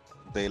punta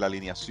de la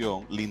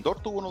alineación,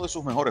 Lindor tuvo uno de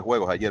sus mejores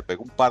juegos ayer,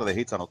 pegó un par de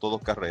hits, anotó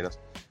 2 carreras,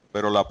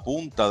 pero la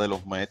punta de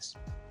los Mets,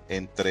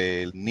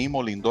 entre el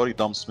Nimmo, Lindor y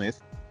Dom Smith,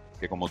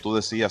 que como tú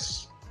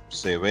decías,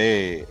 se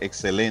ve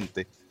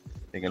excelente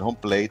en el home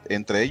plate,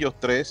 entre ellos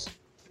 3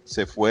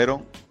 se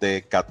fueron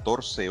de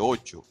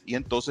 14-8, y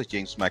entonces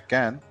James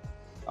McCann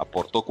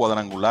aportó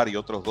cuadrangular y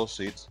otros 2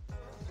 hits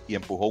y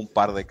empujó un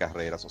par de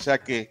carreras. O sea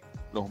que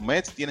los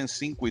Mets tienen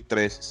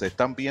 5-3, se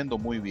están viendo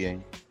muy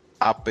bien,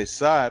 a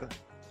pesar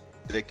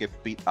de que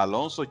Pete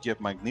Alonso, Jeff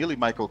McNeil y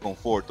Michael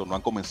Conforto no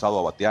han comenzado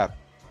a batear.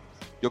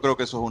 Yo creo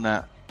que eso es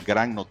una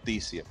gran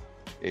noticia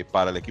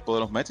para el equipo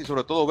de los Mets, y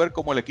sobre todo ver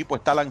cómo el equipo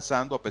está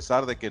lanzando a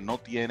pesar de que no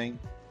tienen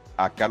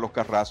a Carlos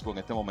Carrasco en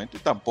este momento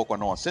y tampoco a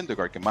Noah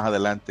Syndergaard, que más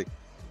adelante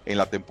en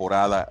la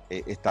temporada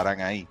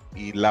estarán ahí.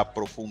 Y la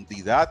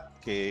profundidad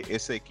que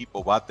ese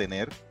equipo va a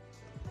tener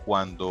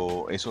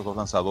cuando esos 2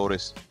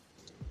 lanzadores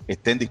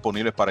estén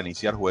disponibles para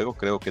iniciar juegos,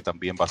 creo que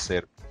también va a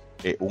ser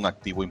un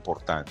activo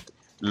importante.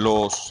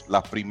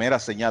 Las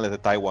primeras señales de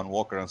Taijuan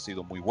Walker han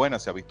sido muy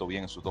buenas, se ha visto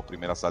bien en sus 2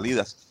 primeras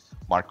salidas.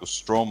 Marcus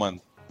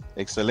Stroman,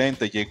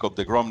 excelente. Jacob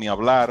deGrom, ni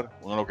hablar.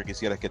 Uno lo que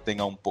quisiera es que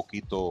tenga un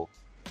poquito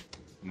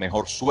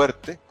mejor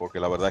suerte, porque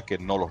la verdad es que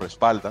no lo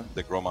respaldan.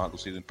 deGrom ha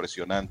lucido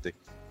impresionante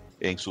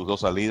en sus 2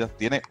 salidas.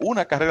 Tiene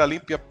una carrera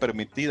limpia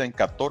permitida en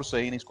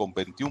 14 innings con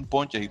 21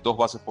 ponches y 2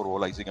 bases por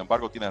bola, y sin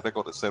embargo tiene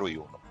récord de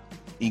 0-1.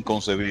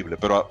 Inconcebible,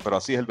 pero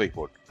así es el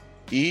béisbol.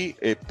 Y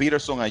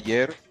Peterson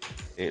ayer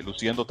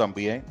luciendo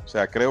también. O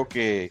sea, creo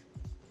que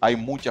hay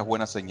muchas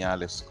buenas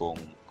señales con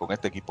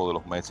este equipo de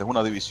los Mets. Es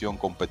una división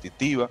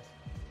competitiva.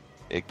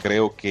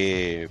 Creo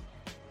que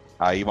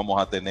ahí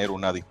vamos a tener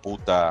una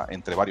disputa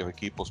entre varios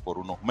equipos por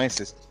unos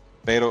meses,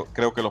 pero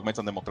creo que los Mets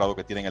han demostrado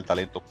que tienen el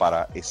talento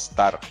para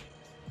estar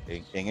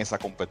en esa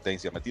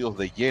competencia, metidos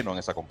de lleno en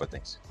esa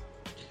competencia.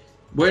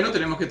 Bueno,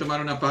 tenemos que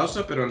tomar una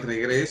pausa, pero al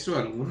regreso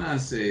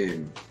algunas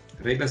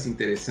reglas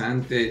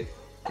interesantes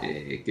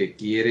que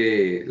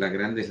quiere las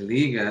grandes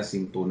ligas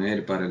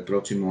imponer para el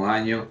próximo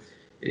año.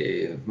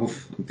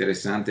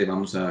 Interesante,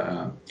 vamos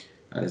a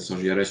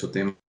desarrollar esos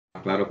temas,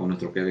 claro, con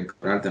nuestro Kevin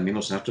Cabral. También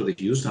los Astros de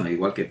Houston, al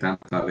igual que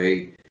Tampa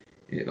Bay,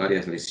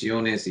 varias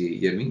lesiones, y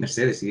Yermín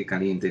Mercedes sigue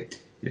caliente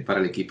para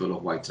el equipo de los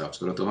White Sox.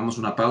 Pero tomamos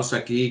una pausa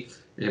aquí,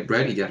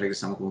 Brad, y ya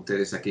regresamos con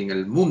ustedes aquí en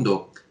el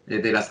mundo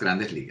de las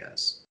grandes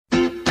ligas.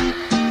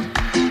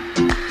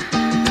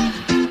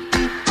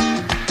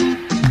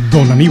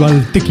 Don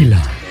Aníbal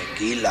Tequila.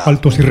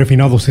 Altos y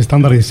refinados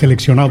estándares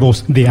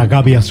seleccionados de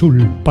agave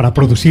azul para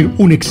producir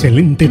un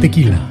excelente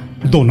tequila.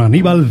 Don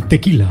Aníbal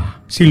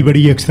Tequila, Silver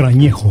y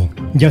Extrañejo,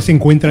 ya se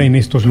encuentra en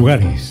estos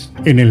lugares.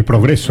 En El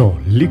Progreso,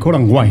 Liquor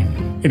and Wine.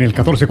 En el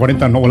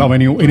 1440 Noble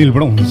Avenue, en el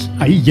Bronx.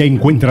 Ahí ya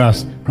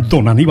encuentras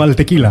Don Aníbal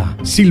Tequila,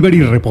 Silver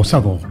y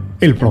Reposado.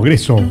 El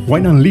Progreso,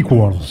 Wine and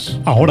Liquors.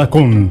 Ahora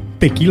con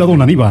Tequila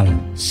Don Aníbal,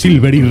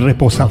 Silver y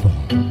Reposado.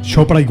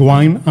 ShopRite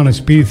Wine and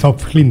Spirits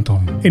of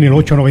Clinton. En el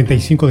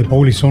 895 de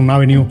Paulison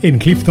Avenue, en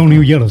Clifton,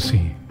 New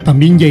Jersey.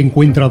 También ya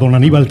encuentra Don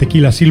Aníbal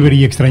Tequila Silver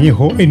y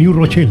Extrañejo en New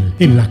Rochelle,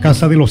 en la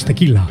Casa de los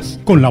Tequilas,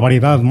 con la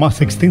variedad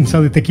más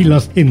extensa de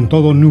tequilas en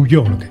todo New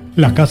York.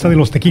 La Casa de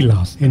los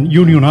Tequilas en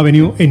Union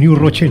Avenue en New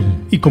Rochelle.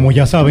 Y como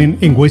ya saben,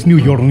 en West New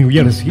York, New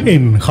Jersey,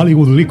 en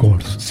Hollywood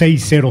Liquors,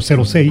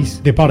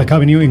 6006 de Park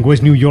Avenue en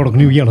West New York,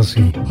 New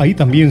Jersey. Ahí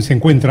también se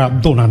encuentra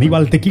Don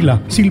Aníbal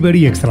Tequila Silver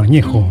y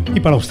Extrañejo. Y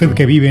para usted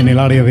que vive en el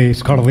área de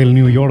Scardell,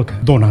 New York,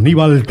 Don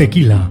Aníbal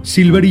Tequila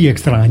Silver y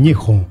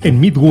Extrañejo en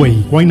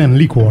Midway Wine and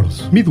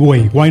Liquors.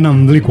 Midway Wine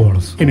and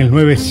Liquors en el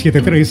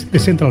 973 de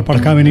Central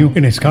Park Avenue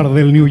en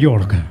Scardell, New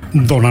York.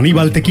 Don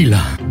Aníbal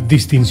Tequila,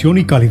 distinción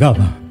y calidad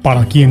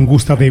para quien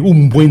gusta de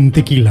un buen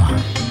tequila.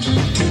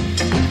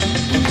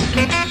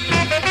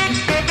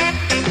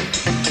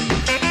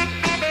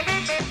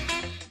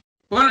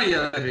 Bueno,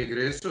 ya de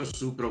regreso a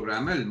su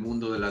programa, El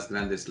Mundo de las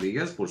Grandes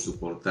Ligas, por sus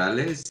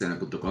portales,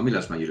 cena.com y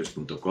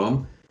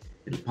lasmayores.com.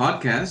 El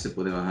podcast se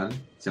puede bajar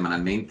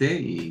semanalmente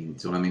y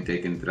solamente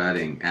hay que entrar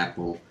en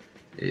Apple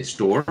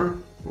Store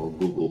o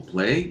Google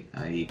Play.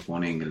 Ahí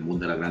ponen El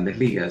Mundo de las Grandes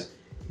Ligas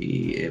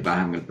y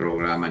bajan el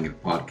programa en el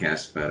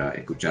podcast para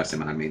escuchar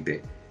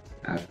semanalmente.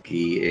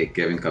 Aquí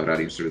Kevin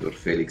Cabral y el servidor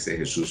Félix de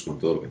Jesús con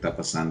todo lo que está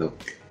pasando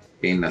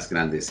en las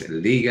Grandes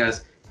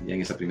Ligas. Ya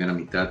en esa primera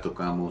mitad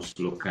tocamos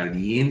lo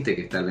caliente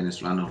que está el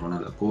venezolano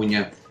Ronald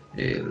Acuña,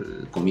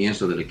 el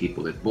comienzo del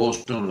equipo de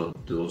Boston, los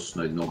dos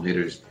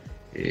no-hitters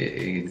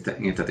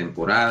en esta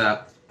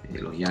temporada,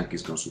 los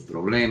Yankees con sus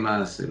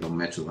problemas, los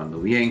Mets jugando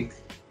bien.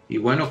 Y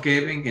bueno,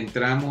 Kevin,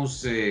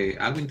 entramos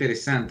algo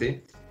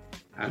interesante,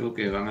 algo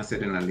que van a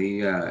hacer en la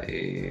Liga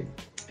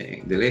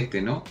del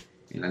Este, ¿no?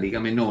 En la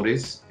Liga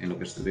Menores, en lo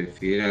que se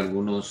refiere a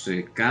algunos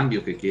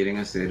cambios que quieren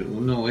hacer.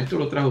 Esto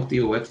lo trajo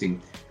Tío Epstein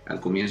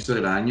al comienzo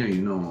del año y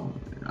uno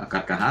a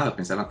carcajadas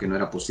pensaban que no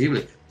era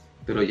posible,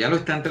 pero ya lo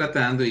están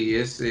tratando y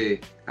es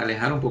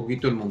alejar un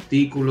poquito el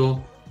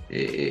montículo.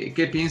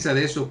 ¿Qué piensa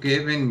de eso,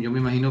 Kevin? Yo me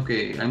imagino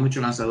que hay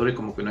muchos lanzadores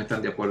como que no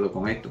están de acuerdo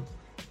con esto.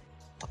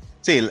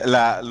 Sí,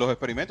 los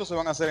experimentos se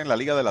van a hacer en la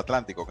Liga del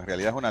Atlántico, que en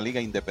realidad es una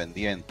liga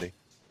independiente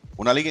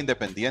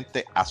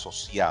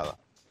asociada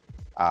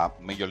a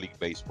Major League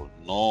Baseball.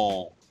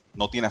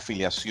 No tiene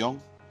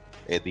afiliación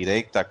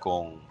directa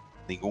con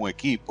ningún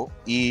equipo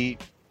y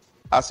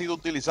ha sido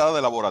utilizada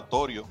de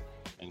laboratorio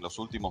en los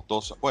últimos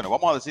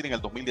vamos a decir en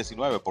el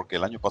 2019, porque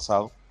el año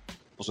pasado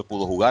no se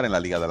pudo jugar en la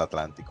Liga del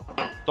Atlántico.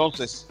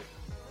 Entonces,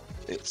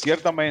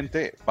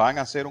 ciertamente van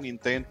a hacer un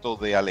intento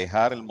de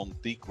alejar el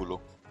montículo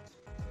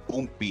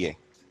un pie.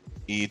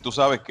 Y tú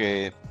sabes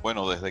que,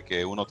 desde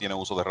que uno tiene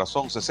uso de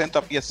razón,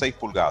 60 pies, 6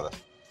 pulgadas.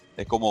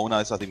 Es como una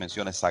de esas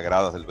dimensiones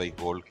sagradas del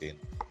béisbol que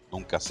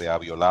nunca se ha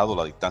violado,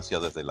 la distancia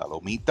desde la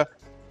lomita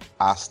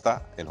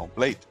hasta el home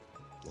plate.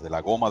 Desde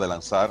la goma de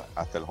lanzar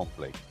hasta el home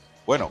plate.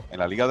 Bueno, en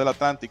la Liga del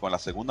Atlántico, en la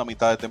segunda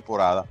mitad de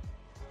temporada,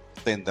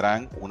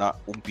 tendrán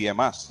un pie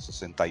más,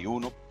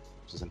 61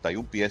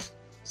 pies,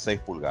 6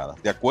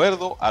 pulgadas. De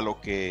acuerdo a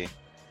lo que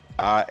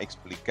ha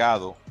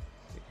explicado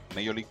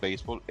Major League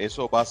Baseball,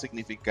 eso va a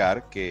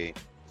significar que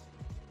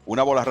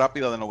una bola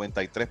rápida de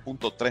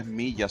 93.3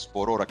 millas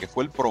por hora, que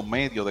fue el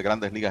promedio de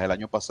Grandes Ligas el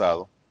año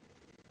pasado,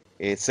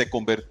 se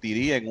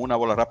convertiría en una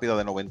bola rápida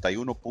de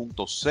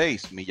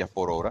 91.6 millas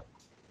por hora,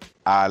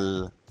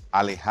 al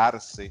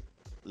alejarse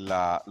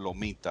la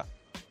lomita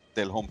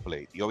del home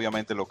plate. Y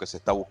obviamente lo que se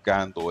está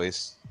buscando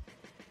es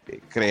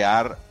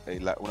crear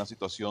una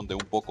situación de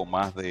un poco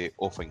más de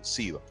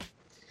ofensiva.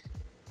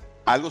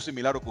 Algo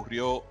similar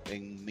ocurrió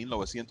en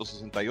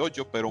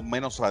 1968, pero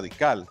menos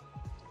radical.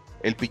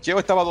 El picheo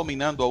estaba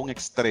dominando a un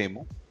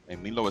extremo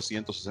en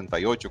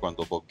 1968,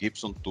 cuando Bob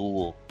Gibson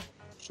tuvo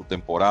su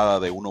temporada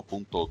de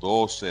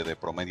 1.12 de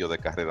promedio de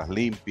carreras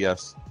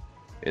limpias.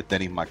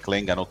 Dennis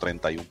McClain ganó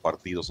 31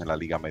 partidos en la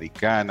Liga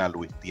Americana.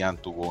 Luis Tiant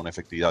tuvo una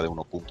efectividad de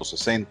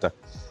 1.60.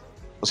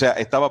 O sea,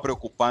 estaba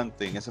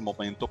preocupante en ese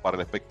momento para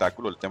el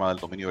espectáculo el tema del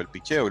dominio del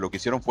picheo. Y lo que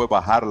hicieron fue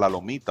bajar la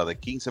lomita de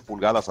 15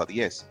 pulgadas a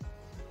 10.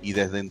 Y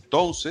desde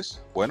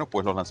entonces,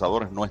 pues los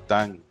lanzadores no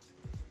están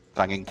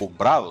tan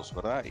encumbrados,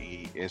 ¿verdad?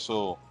 Y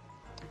eso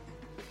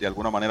de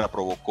alguna manera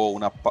provocó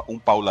un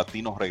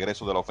paulatino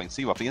regreso de la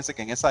ofensiva. Fíjense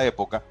que en esa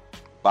época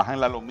bajan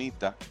la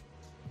lomita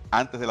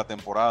antes de la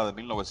temporada de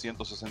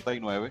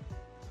 1969,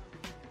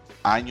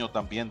 año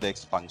también de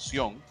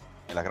expansión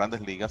en las Grandes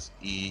Ligas,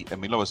 y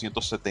en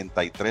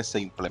 1973 se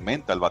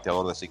implementa el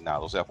bateador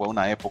designado. O sea, fue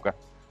una época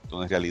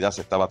donde en realidad se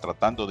estaba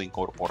tratando de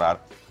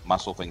incorporar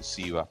más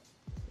ofensiva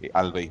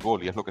al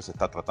béisbol, y es lo que se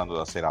está tratando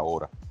de hacer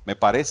ahora. Me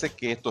parece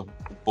que esto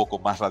es un poco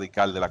más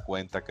radical de la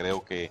cuenta.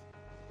 Creo que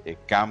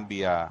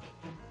cambia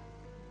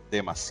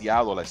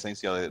demasiado la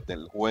esencia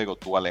del juego,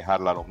 tú alejar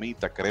la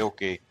lomita. Creo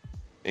que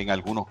en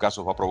algunos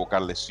casos va a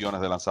provocar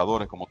lesiones de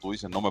lanzadores, como tú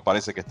dices. No me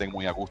parece que estén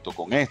muy a gusto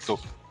con esto.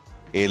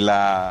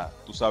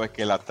 Tú sabes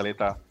que el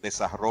atleta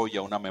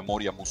desarrolla una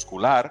memoria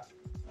muscular,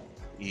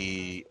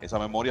 y esa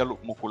memoria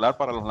muscular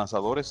para los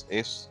lanzadores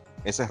es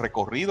ese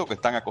recorrido que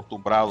están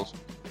acostumbrados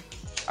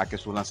a que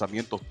sus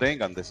lanzamientos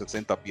tengan de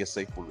 60 pies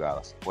 6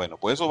 pulgadas. Bueno,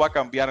 pues eso va a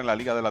cambiar en la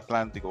Liga del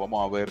Atlántico.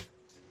 Vamos a ver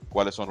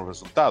cuáles son los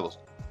resultados.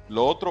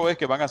 Lo otro es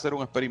que van a hacer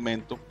un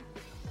experimento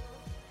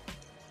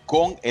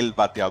con el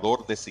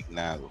bateador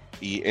designado,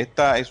 y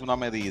esta es una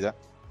medida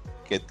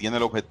que tiene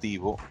el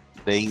objetivo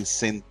de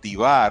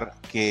incentivar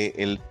que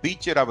el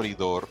pitcher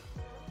abridor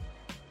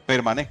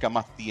permanezca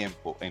más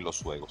tiempo en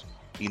los juegos,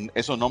 y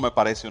eso no me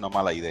parece una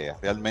mala idea.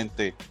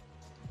 Realmente,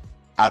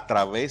 a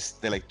través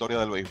de la historia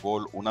del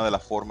béisbol, una de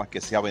las formas que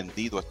se ha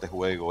vendido este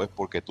juego es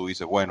porque tú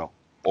dices,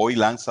 hoy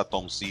lanza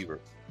Tom Seaver,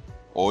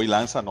 hoy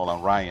lanza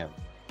Nolan Ryan,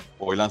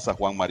 hoy lanza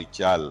Juan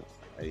Marichal,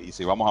 y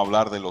si vamos a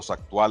hablar de los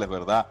actuales,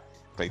 ¿verdad?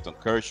 Clayton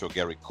Kershaw,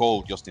 Gary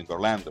Cole, Justin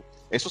Verlander.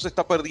 Eso se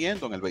está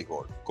perdiendo en el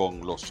béisbol, con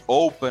los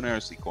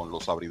openers y con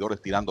los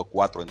abridores tirando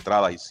 4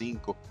 entradas y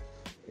 5.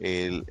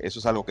 Eso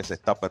es algo que se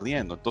está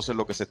perdiendo. Entonces,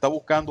 lo que se está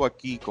buscando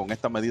aquí con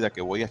esta medida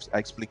que voy a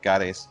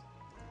explicar es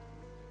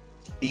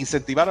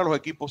incentivar a los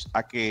equipos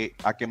a que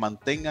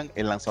mantengan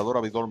el lanzador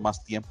abridor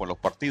más tiempo en los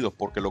partidos,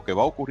 porque lo que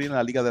va a ocurrir en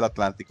la Liga del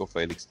Atlántico,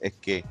 Félix, es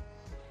que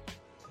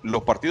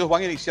los partidos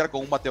van a iniciar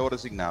con un bateador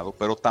designado,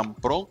 pero tan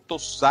pronto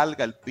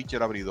salga el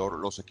pitcher abridor,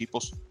 los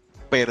equipos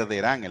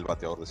perderán el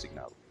bateador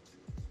designado.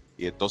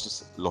 Y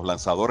entonces los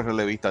lanzadores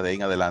relevistas de ahí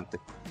en adelante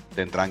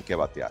tendrán que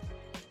batear.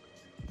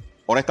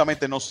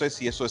 Honestamente no sé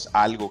si eso es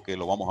algo que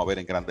lo vamos a ver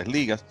en Grandes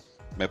Ligas.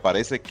 Me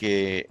parece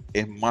que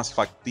es más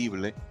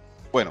factible.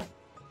 Bueno,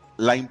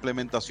 la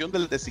implementación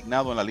del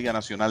designado en la Liga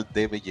Nacional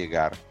debe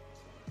llegar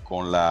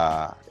con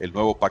el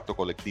nuevo pacto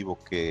colectivo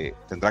que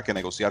tendrá que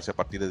negociarse a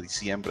partir de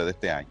diciembre de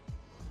este año.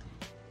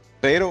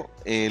 Pero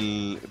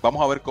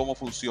vamos a ver cómo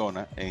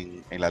funciona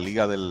en la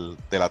Liga del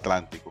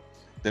Atlántico.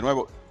 De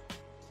nuevo,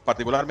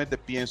 particularmente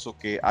pienso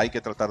que hay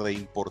que tratar de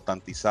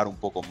importantizar un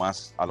poco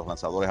más a los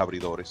lanzadores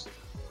abridores,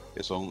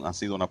 que han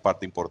sido una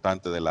parte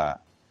importante de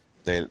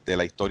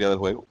la historia del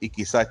juego, y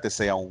quizá este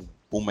sea un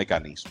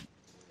mecanismo.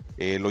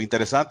 Lo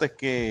interesante es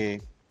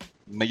que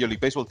Major League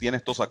Baseball tiene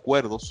estos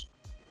acuerdos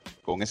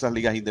con esas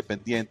ligas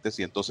independientes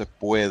y entonces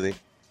puede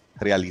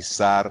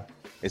realizar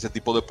ese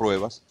tipo de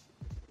pruebas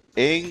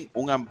en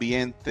un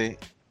ambiente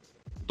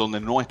donde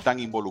no están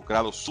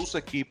involucrados sus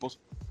equipos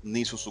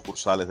ni sus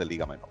sucursales de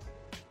Liga Menor.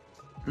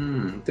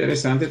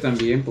 Interesante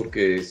también,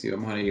 porque si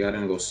vamos a llegar a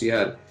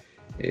negociar,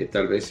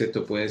 tal vez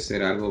esto puede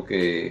ser algo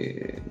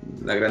que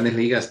las Grandes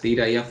Ligas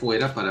tira ahí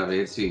afuera para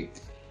ver si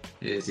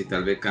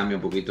tal vez cambia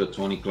un poquito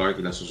Tony Clark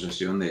y la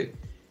asociación de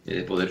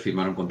poder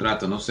firmar un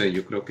contrato. No sé,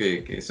 yo creo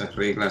que esas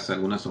reglas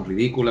algunas son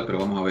ridículas, pero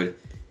vamos a ver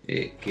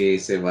qué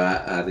se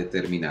va a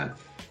determinar.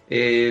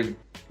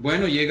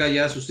 Bueno, llega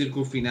ya a su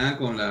círculo final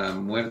con la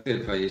muerte,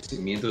 el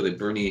fallecimiento de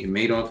Bernie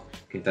Madoff,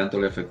 que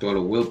tanto le afectó a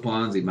los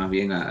Wilpons y más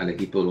bien al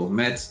equipo de los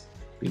Mets.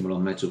 Vimos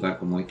los Mets jugar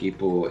como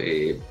equipo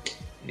de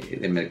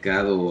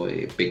mercado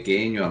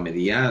pequeño a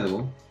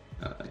mediado,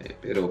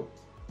 pero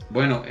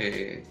bueno,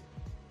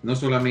 no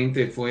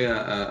solamente fue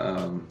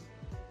a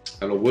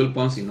los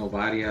Wilpons, sino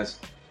varias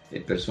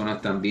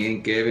personas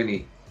también,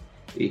 Kevin,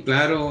 y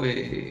claro,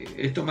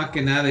 esto más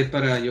que nada es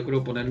para, yo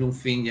creo, ponerle un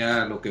fin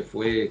ya a lo que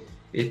fue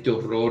este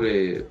horror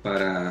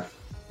para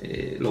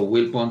los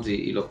Wilpons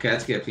y los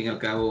Cats, que al fin y al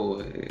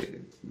cabo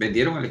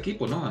vendieron al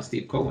equipo, ¿no? A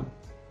Steve Cohen.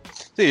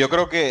 Sí, yo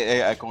creo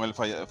que con el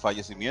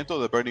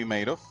fallecimiento de Bernie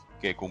Madoff,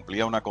 que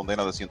cumplía una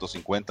condena de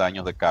 150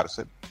 años de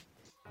cárcel,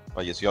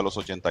 falleció a los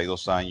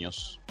 82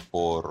 años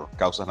por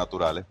causas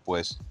naturales,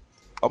 pues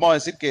vamos a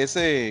decir que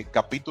ese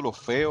capítulo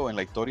feo en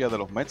la historia de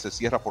los Mets se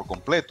cierra por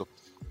completo.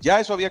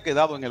 Ya eso había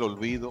quedado en el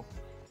olvido,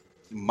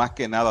 más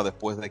que nada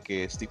después de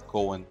que Steve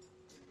Cohen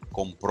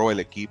compró el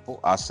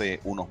equipo hace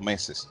unos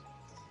meses.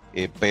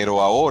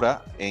 Pero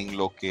ahora, en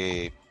lo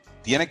que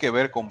tiene que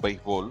ver con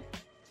béisbol,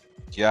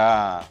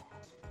 ya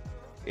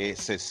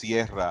se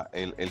cierra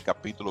el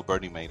capítulo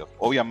Bernie Madoff.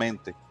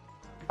 Obviamente,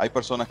 hay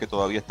personas que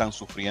todavía están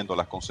sufriendo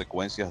las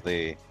consecuencias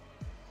de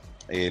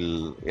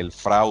el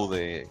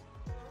fraude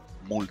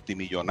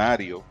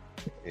multimillonario,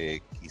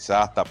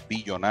 quizás hasta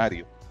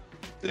billonario,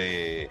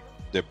 de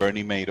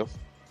Bernie Madoff.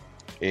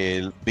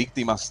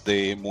 Víctimas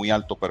de muy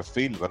alto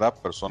perfil, ¿verdad?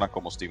 Personas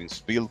como Steven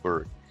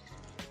Spielberg,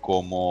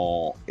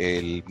 como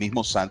el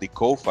mismo Sandy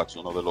Koufax,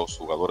 uno de los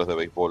jugadores de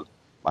béisbol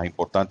más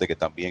importantes, que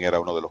también era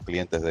uno de los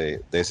clientes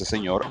de ese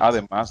señor,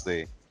 además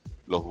de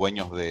los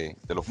dueños de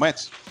los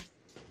Mets,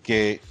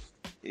 que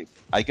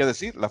hay que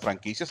decir, la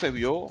franquicia se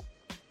vio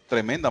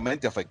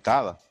tremendamente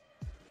afectada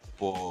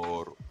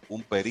por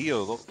un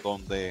periodo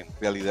donde en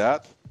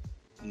realidad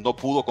no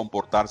pudo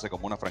comportarse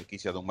como una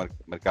franquicia de un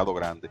mercado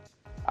grande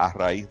a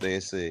raíz de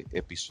ese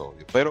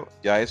episodio. Pero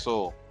ya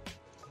eso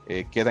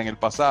queda en el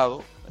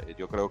pasado.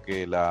 Yo creo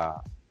que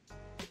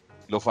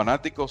los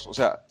fanáticos, o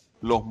sea,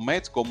 los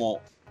Mets como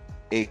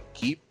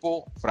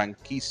equipo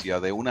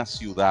franquicia de una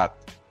ciudad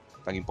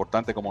tan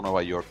importante como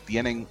Nueva York,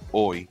 tienen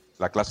hoy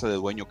la clase de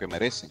dueño que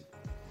merecen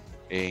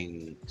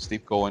en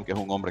Steve Cohen, que es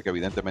un hombre que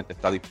evidentemente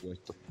está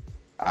dispuesto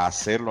a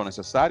hacer lo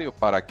necesario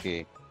para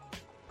que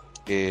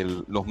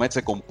los Mets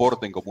se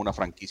comporten como una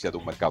franquicia de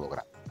un mercado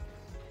grande.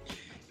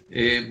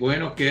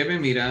 Bueno,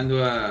 Kevin,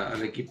 mirando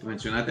al equipo,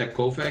 mencionaste a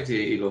Koufax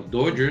y los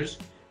Dodgers,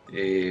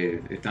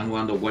 están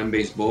jugando buen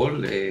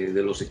béisbol,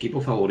 de los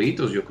equipos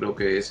favoritos. Yo creo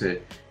que es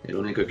el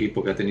único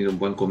equipo que ha tenido un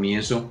buen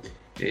comienzo.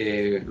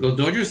 Los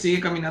Dodgers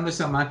siguen caminando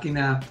esa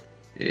máquina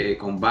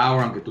con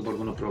Bauer, aunque tuvo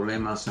algunos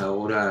problemas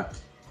ahora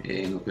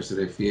en lo que se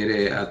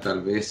refiere a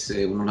tal vez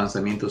unos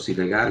lanzamientos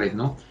ilegales,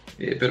 ¿no?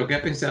 Pero ¿qué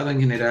ha pensado en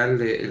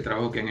general el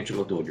trabajo que han hecho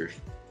los Dodgers?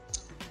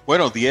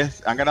 Bueno,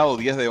 han ganado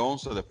 10 de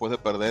 11 después de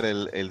perder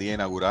el día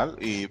inaugural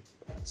y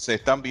se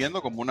están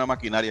viendo como una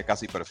maquinaria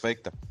casi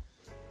perfecta.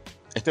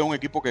 Este es un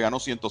equipo que ganó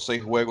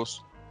 106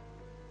 juegos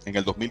en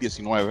el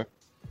 2019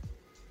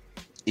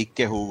 y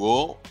que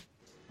jugó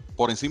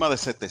por encima de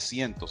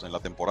 700 en la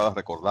temporada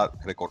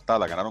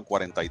recortada, ganaron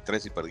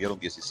 43 y perdieron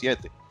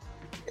 17.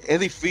 Es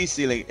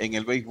difícil en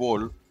el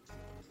béisbol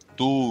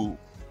tú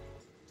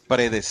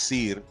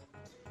predecir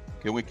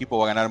que un equipo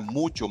va a ganar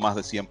mucho más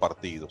de 100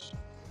 partidos,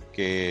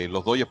 que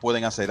los Dodgers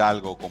pueden hacer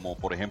algo como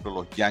por ejemplo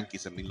los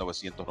Yankees en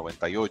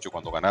 1998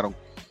 cuando ganaron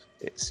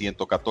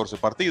 114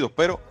 partidos,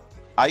 pero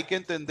hay que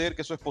entender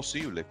que eso es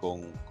posible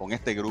con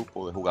este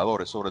grupo de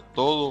jugadores, sobre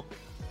todo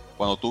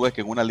cuando tú ves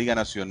que en una liga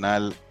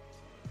nacional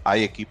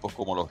hay equipos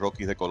como los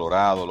Rockies de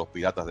Colorado, los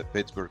Piratas de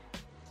Pittsburgh,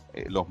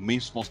 los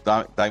mismos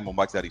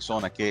Diamondbacks de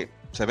Arizona, que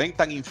se ven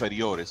tan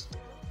inferiores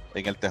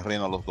en el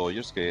terreno a los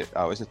Dodgers que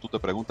a veces tú te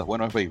preguntas,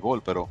 bueno, es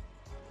béisbol, pero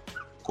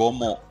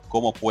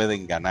 ¿cómo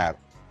pueden ganar?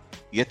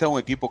 Y este es un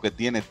equipo que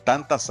tiene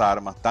tantas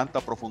armas,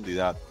 tanta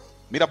profundidad.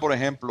 Mira, por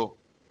ejemplo,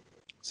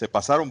 se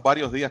pasaron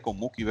varios días con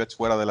Mookie Betts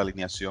fuera de la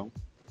alineación.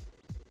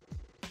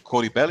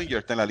 Cody Bellinger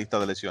está en la lista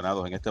de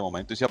lesionados en este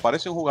momento. Y si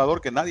aparece un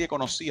jugador que nadie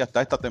conocía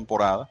hasta esta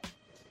temporada,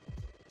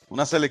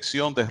 una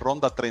selección de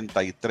ronda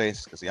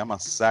 33 que se llama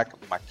Zach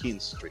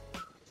McKinstry,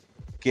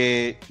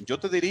 que yo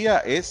te diría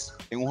es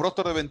en un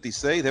roster de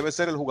 26, debe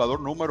ser el jugador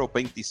número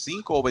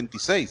 25 o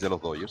 26 de los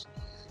Dodgers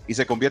y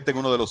se convierte en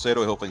uno de los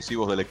héroes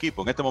ofensivos del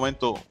equipo. En este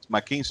momento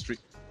McKinstry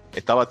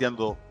está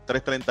bateando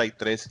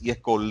 .333 y es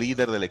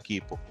co-líder del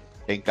equipo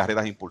en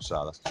carreras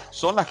impulsadas.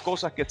 Son las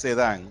cosas que se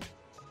dan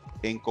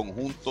en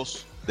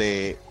conjuntos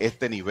de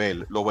este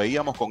nivel. Lo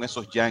veíamos con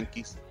esos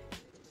Yankees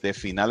de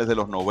finales de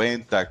los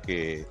 90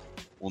 que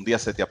un día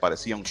se te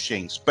aparecía un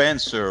Shane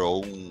Spencer o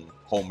un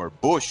Homer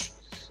Bush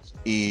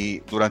y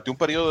durante un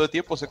periodo de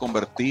tiempo se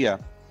convertía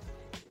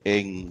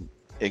en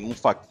un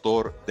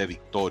factor de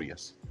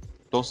victorias.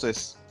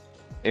 Entonces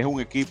es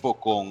un equipo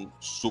con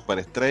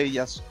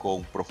superestrellas,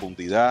 con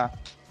profundidad,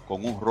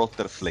 con un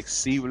roster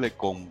flexible,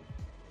 con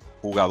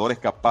jugadores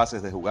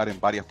capaces de jugar en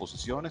varias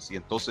posiciones y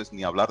entonces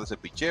ni hablar de ese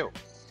picheo.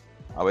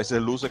 A veces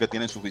luce que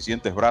tienen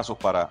suficientes brazos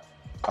para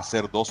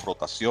hacer 2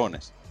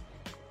 rotaciones.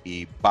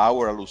 Y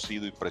Power ha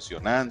lucido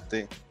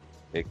impresionante.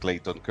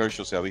 Clayton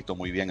Kershaw se ha visto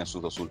muy bien en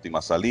sus 2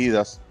 últimas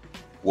salidas.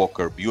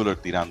 Walker Buehler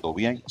tirando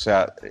bien. O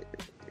sea,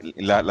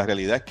 la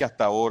realidad es que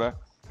hasta ahora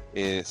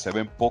se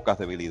ven pocas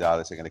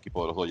debilidades en el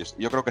equipo de los Dodgers.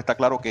 Yo creo que está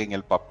claro que en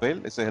el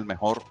papel ese es el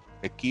mejor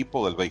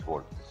equipo del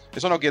béisbol.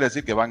 Eso no quiere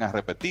decir que van a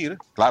repetir.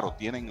 Claro,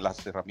 tienen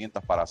las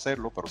herramientas para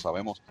hacerlo, pero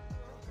sabemos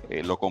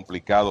lo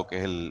complicado que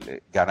es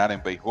el ganar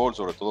en béisbol,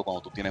 sobre todo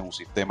cuando tú tienes un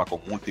sistema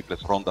con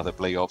múltiples rondas de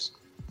playoffs.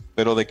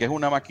 Pero de que es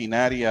una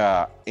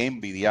maquinaria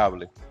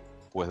envidiable,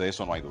 pues de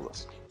eso no hay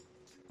dudas.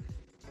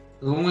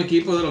 Un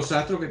equipo de los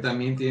Astros que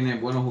también tiene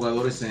buenos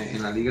jugadores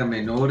en la liga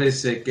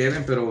menores,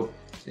 Kevin, pero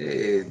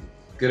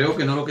creo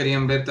que no lo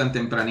querían ver tan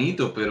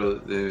tempranito, pero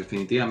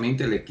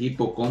definitivamente el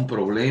equipo con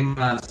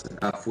problemas,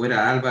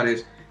 afuera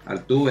Álvarez,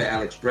 Altuve,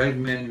 Alex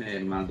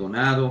Bregman,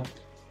 Maldonado.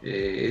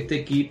 Este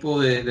equipo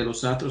de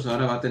los Astros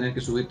ahora va a tener que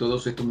subir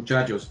todos estos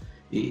muchachos.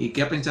 ¿Y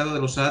qué ha pensado de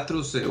los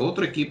Astros?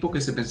 Otro equipo que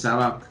se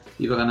pensaba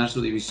iba a ganar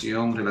su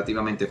división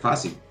relativamente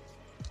fácil.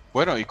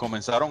 Bueno, y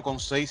comenzaron con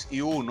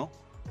 6-1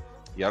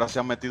 y ahora se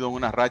han metido en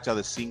una racha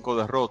de 5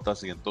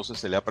 derrotas y entonces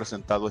se le ha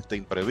presentado este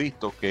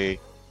imprevisto que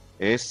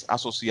es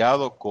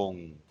asociado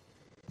con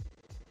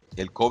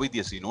el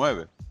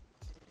COVID-19.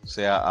 O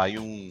sea, hay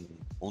un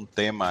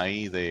tema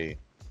ahí de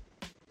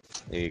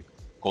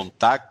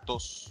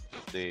contactos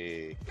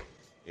de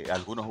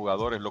algunos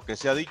jugadores. Lo que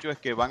se ha dicho es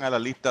que van a la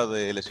lista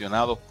de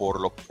lesionados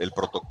por el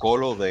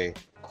protocolo de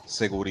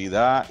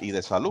seguridad y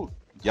de salud.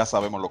 Ya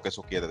sabemos lo que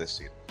eso quiere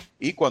decir.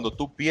 Y cuando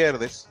tú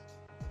pierdes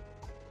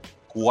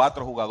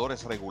 4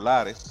 jugadores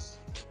regulares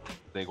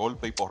de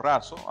golpe y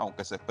porrazo,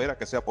 aunque se espera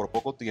que sea por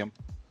poco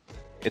tiempo,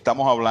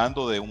 estamos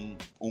hablando de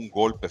un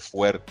golpe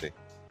fuerte.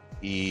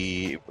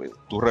 Y pues,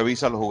 tú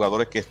revisas los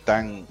jugadores que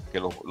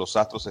los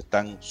Astros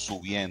están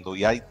subiendo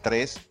y hay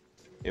 3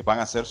 que van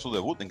a hacer su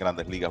debut en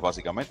Grandes Ligas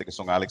básicamente, que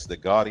son Alex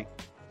DeGotti,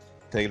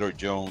 Taylor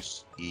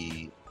Jones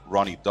y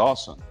Ronnie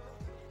Dawson.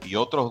 Y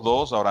otros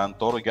 2, Abraham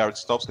Toro y Garrett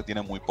Stubbs, que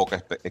tienen muy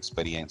poca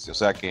experiencia. O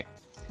sea que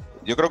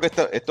yo creo que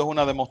esto es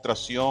una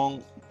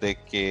demostración de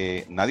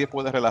que nadie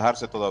puede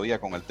relajarse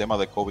todavía con el tema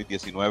de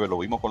COVID-19. Lo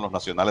vimos con los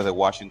Nacionales de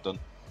Washington,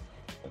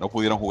 que no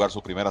pudieron jugar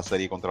su primera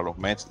serie contra los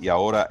Mets, y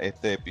ahora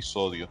este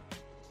episodio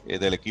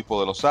del equipo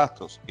de los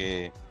Astros,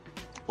 que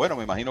bueno,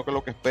 me imagino que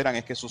lo que esperan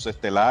es que sus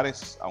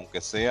estelares,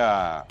 aunque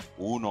sea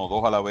 1 o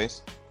 2 a la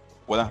vez,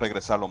 puedan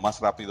regresar lo más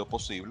rápido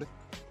posible,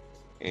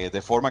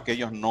 de forma que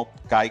ellos no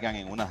caigan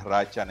en una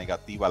racha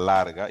negativa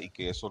larga y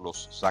que eso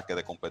los saque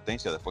de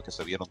competencia después que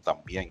se vieron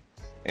tan bien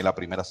en la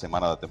primera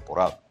semana de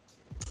temporada.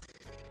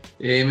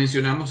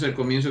 Mencionamos el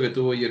comienzo que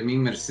tuvo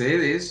Yermín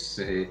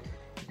Mercedes,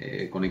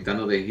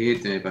 conectando de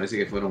hit, me parece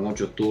que fueron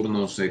 8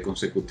 turnos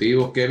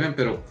consecutivos, Kevin,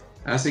 pero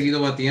 ¿ha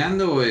seguido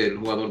bateando el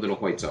jugador de los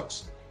White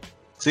Sox?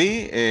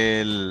 Sí,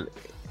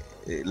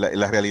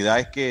 la realidad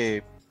es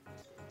que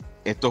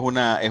esto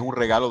es un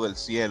regalo del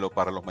cielo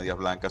para los Medias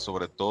Blancas,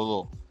 sobre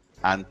todo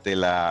ante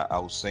la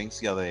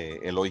ausencia de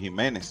Eloy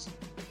Jiménez.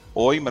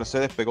 Hoy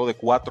Mercedes pegó de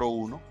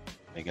 4-1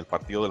 en el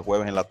partido del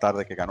jueves en la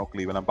tarde que ganó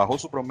Cleveland, bajó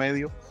su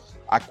promedio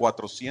a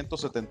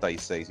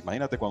 476.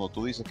 Imagínate cuando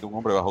tú dices que un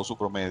hombre bajó su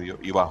promedio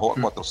y bajó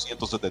a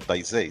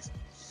 476.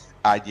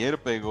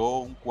 Ayer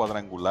pegó un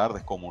cuadrangular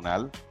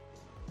descomunal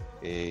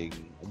en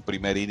un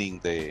primer inning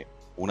de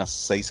unas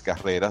 6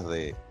 carreras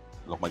de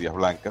los Medias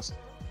Blancas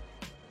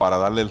para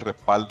darle el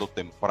respaldo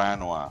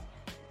temprano a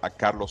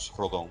Carlos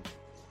Rodón.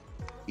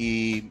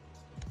 Y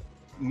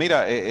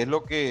mira, es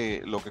lo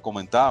que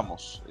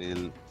comentábamos.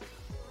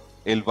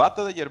 El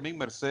bate de Yermín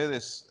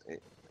Mercedes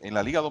en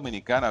la Liga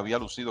Dominicana había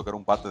lucido que era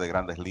un bate de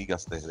Grandes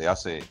Ligas desde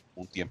hace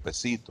un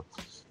tiempecito,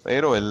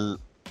 pero él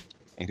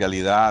en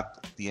realidad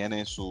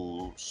tiene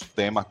sus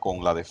temas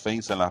con la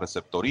defensa en la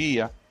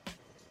receptoría.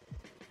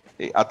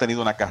 Ha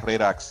tenido una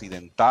carrera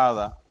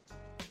accidentada,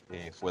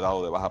 fue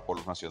dado de baja por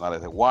los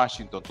Nacionales de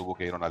Washington, tuvo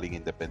que ir a una liga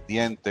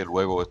independiente,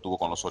 luego estuvo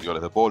con los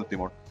Orioles de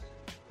Baltimore.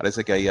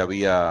 Parece que ahí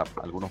había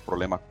algunos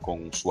problemas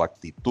con su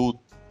actitud,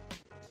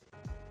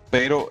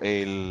 pero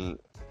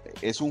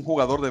es un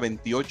jugador de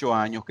 28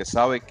 años que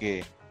sabe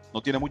que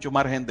no tiene mucho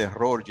margen de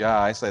error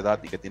ya a esa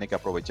edad y que tiene que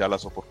aprovechar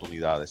las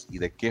oportunidades. ¿Y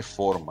de qué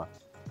forma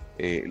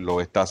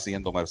lo está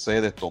haciendo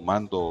Mercedes?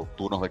 Tomando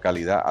turnos de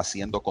calidad,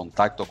 haciendo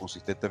contacto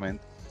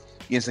consistentemente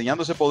y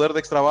enseñando ese poder de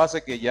extra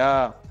base que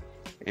ya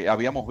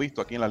habíamos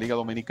visto aquí en la Liga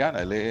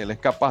Dominicana. Él es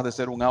capaz de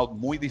hacer un out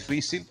muy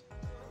difícil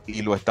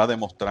y lo está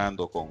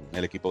demostrando con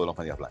el equipo de los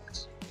Medias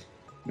Blancas.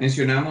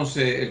 Mencionamos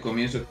el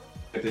comienzo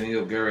que ha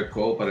tenido Garrett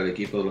Cole para el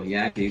equipo de los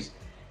Yankees.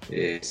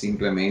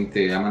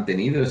 Simplemente ha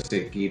mantenido ese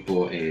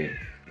equipo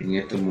en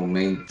estos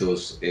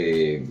momentos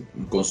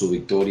con sus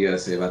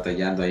victorias,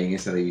 batallando ahí en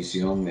esa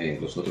división.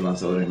 Los otros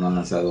lanzadores no han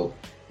lanzado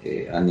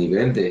al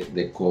nivel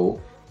de Cole,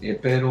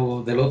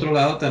 pero del otro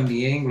lado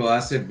también lo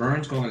hace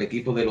Burns con el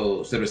equipo de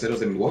los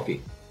Cerveceros de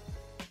Milwaukee.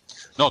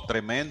 No,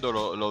 tremendo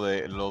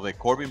lo de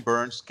Corbin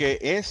Burns, que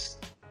es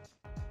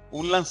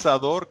un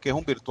lanzador que es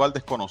un virtual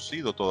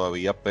desconocido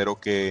todavía, pero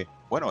que,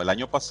 bueno, el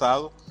año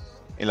pasado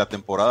en la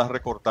temporada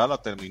recortada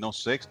terminó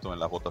sexto en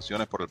las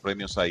votaciones por el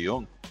premio Cy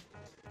Young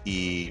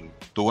y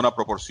tuvo una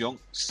proporción,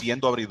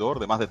 siendo abridor,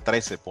 de más de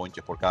 13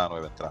 ponches por cada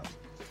 9 entradas.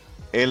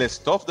 El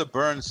stuff de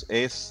Burns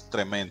es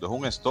tremendo, es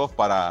un stuff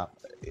para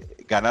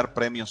ganar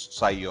premios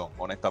Cy Young,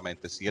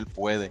 honestamente, si él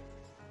puede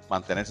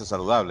mantenerse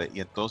saludable. Y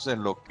entonces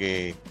lo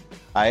que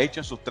ha hecho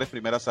en sus 3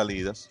 primeras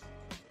salidas: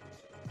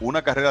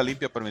 una carrera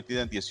limpia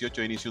permitida en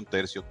 18 innings y un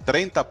tercio,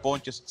 30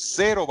 ponches,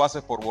 0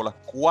 bases por bolas,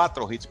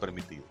 4 hits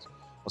permitidos.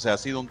 O sea, ha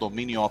sido un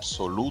dominio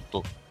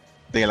absoluto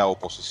de la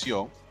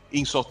oposición,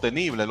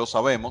 insostenible, lo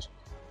sabemos,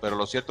 pero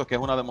lo cierto es que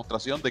es una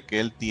demostración de que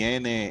él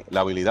tiene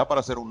la habilidad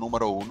para ser un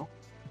número 1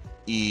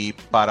 y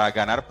para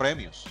ganar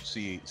premios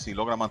si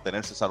logra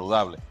mantenerse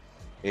saludable.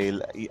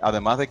 Y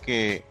además de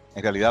que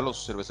en realidad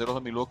los Cerveceros de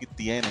Milwaukee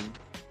tienen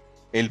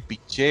el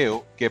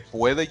picheo que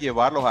puede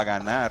llevarlos a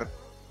ganar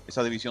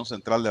esa división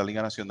central de la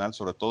Liga Nacional,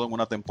 sobre todo en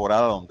una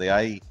temporada donde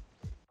hay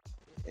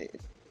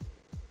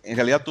en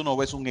realidad tú no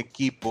ves un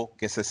equipo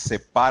que se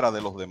separa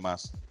de los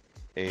demás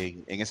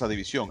en esa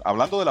división.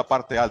 Hablando de la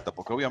parte alta,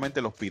 porque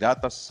obviamente los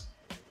Piratas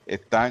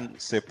están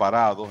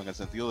separados en el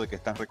sentido de que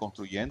están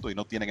reconstruyendo y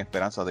no tienen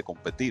esperanza de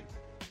competir,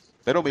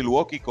 pero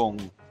Milwaukee, con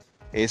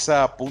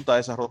esa punta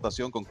de esa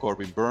rotación con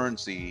Corbin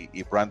Burns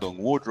y Brandon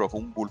Woodruff,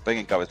 un bullpen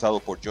encabezado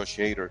por Josh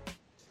Hader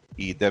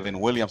y Devin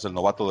Williams, el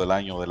novato del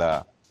año de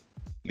la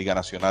Liga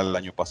Nacional el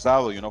año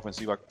pasado, y una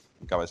ofensiva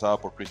encabezada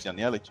por Christian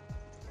Yelich.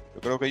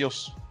 Yo creo que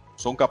ellos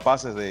son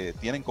capaces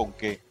tienen con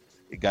qué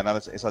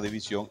ganar esa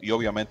división, y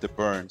obviamente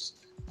Burns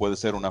puede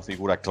ser una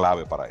figura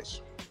clave para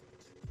eso.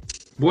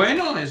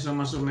 Bueno, eso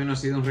más o menos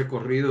ha sido un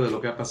recorrido de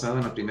lo que ha pasado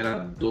en las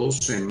primeras 2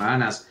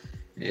 semanas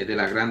de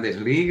las Grandes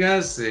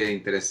Ligas.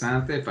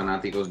 Interesante,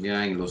 fanáticos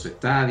ya en los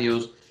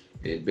estadios,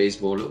 el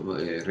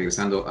béisbol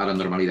regresando a la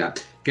normalidad.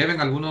 Kevin,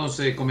 ¿algunos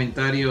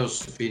comentarios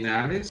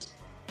finales?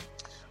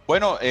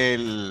 Bueno,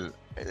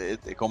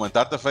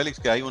 comentarte, Félix,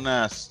 que hay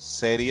unas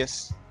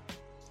series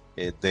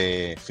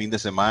de fin de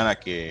semana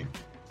que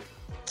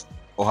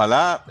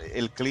ojalá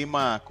el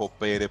clima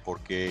coopere,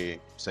 porque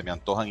se me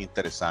antojan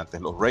interesantes.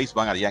 Los Rays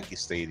van al Yankee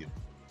Stadium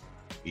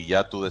y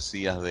ya tú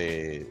decías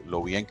de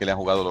lo bien que le han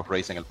jugado los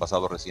Rays en el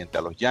pasado reciente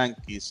a los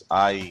Yankees.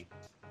 Hay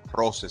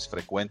roces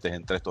frecuentes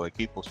entre estos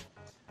equipos.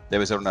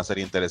 Debe ser una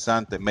serie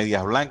interesante.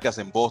 Medias Blancas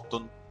en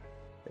Boston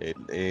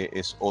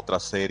es otra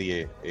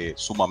serie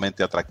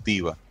sumamente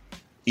atractiva.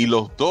 Y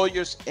los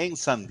Dodgers en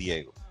San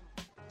Diego.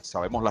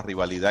 Sabemos la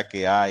rivalidad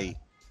que hay.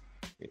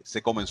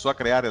 Se comenzó a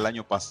crear el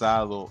año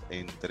pasado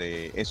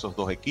entre esos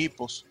dos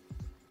equipos.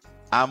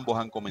 Ambos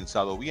han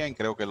comenzado bien.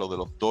 Creo que lo de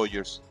los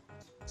Dodgers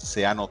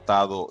se ha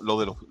notado. Lo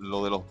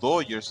de los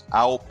Dodgers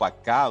ha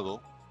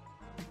opacado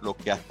lo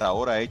que hasta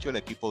ahora ha hecho el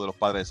equipo de los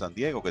Padres de San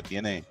Diego, que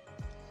tiene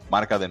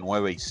marca de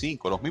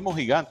 9-5. Los mismos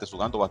Gigantes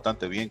jugando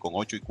bastante bien con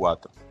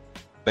 8-4.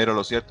 Pero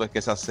lo cierto es que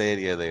esa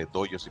serie de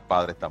Dodgers y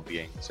Padres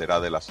también será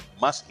de las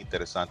más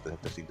interesantes de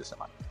este fin de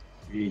semana.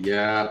 Y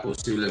ya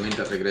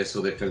posiblemente el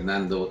regreso de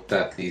Fernando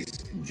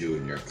Tatis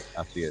Jr.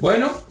 Así es.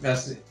 Bueno,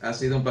 ha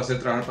sido un placer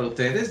trabajar para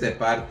ustedes de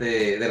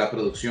parte de la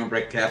producción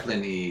Brett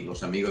Kaplan y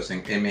los amigos en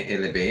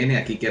MLBN.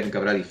 Aquí Kevin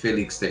Cabral y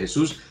Félix de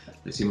Jesús.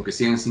 Decimos que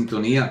sigan en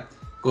sintonía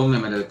con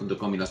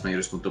mlb.com y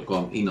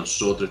lasmayores.com, y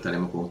nosotros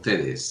estaremos con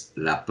ustedes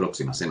la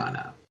próxima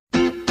semana.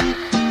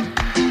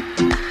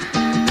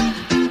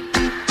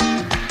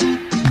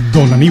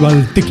 Don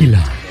Aníbal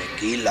Tequila.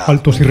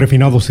 Altos y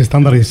refinados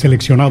estándares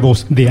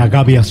seleccionados de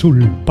agave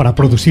azul para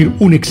producir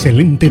un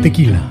excelente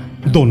tequila.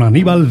 Don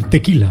Aníbal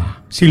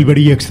Tequila, Silver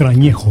y Extra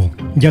Añejo,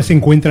 ya se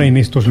encuentra en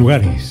estos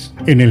lugares.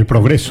 En El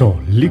Progreso,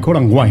 Liquor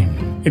and Wine,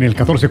 en el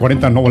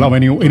 1440 Noble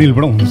Avenue en el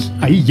Bronx.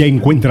 Ahí ya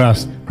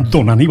encuentras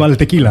Don Aníbal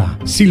Tequila,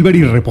 Silver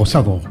y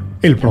Reposado.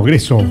 El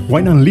Progreso,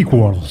 Wine and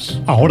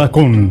Liquors, ahora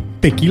con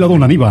Tequila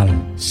Don Aníbal,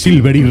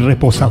 Silver y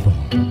Reposado.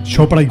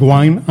 ShopRite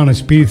Wine and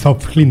Spirits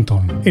of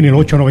Clinton, en el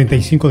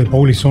 895 de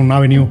Paulison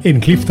Avenue en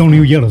Clifton,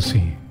 New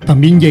Jersey.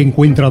 También ya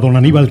encuentra Don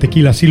Aníbal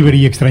Tequila Silver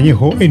y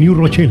Extrañejo en New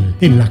Rochelle,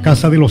 en la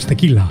Casa de los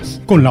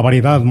Tequilas, con la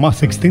variedad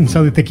más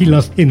extensa de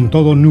tequilas en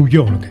todo New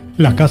York.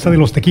 La Casa de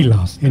los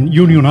Tequilas en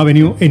Union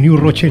Avenue en New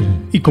Rochelle.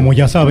 Y como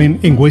ya saben,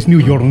 en West New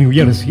York, New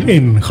Jersey,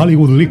 en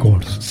Hollywood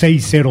Liquors,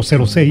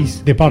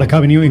 6006 de Park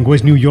Avenue en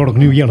West New York,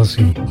 New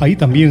Jersey. Ahí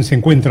también se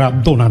encuentra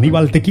Don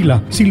Aníbal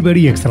Tequila Silver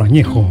y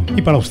Extrañejo.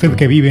 Y para usted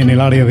que vive en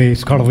el área de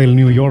Scardale,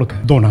 New York,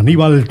 Don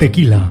Aníbal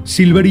Tequila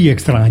Silver y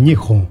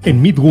Extrañejo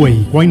en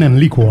Midway Wine and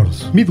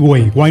Liquors.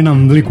 Midway Wine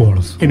and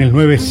Liquors en el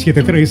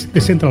 973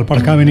 de Central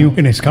Park Avenue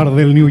en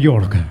Scardale, New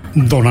York.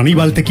 Don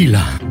Aníbal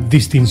Tequila,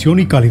 distinción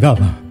y calidad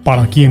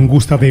para quien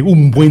gusta de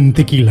un buen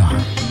tequila.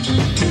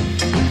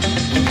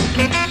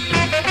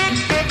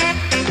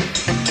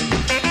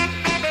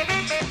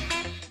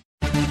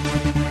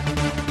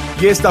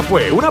 Y esta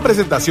fue una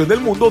presentación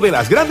del mundo de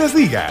las grandes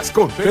ligas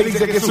con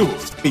Félix de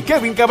Jesús y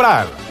Kevin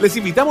Cabral. Les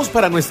invitamos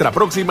para nuestra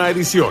próxima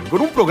edición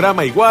con un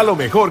programa igual o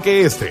mejor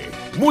que este.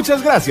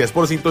 Muchas gracias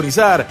por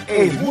sintonizar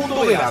El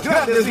Mundo de las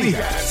Grandes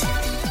Ligas.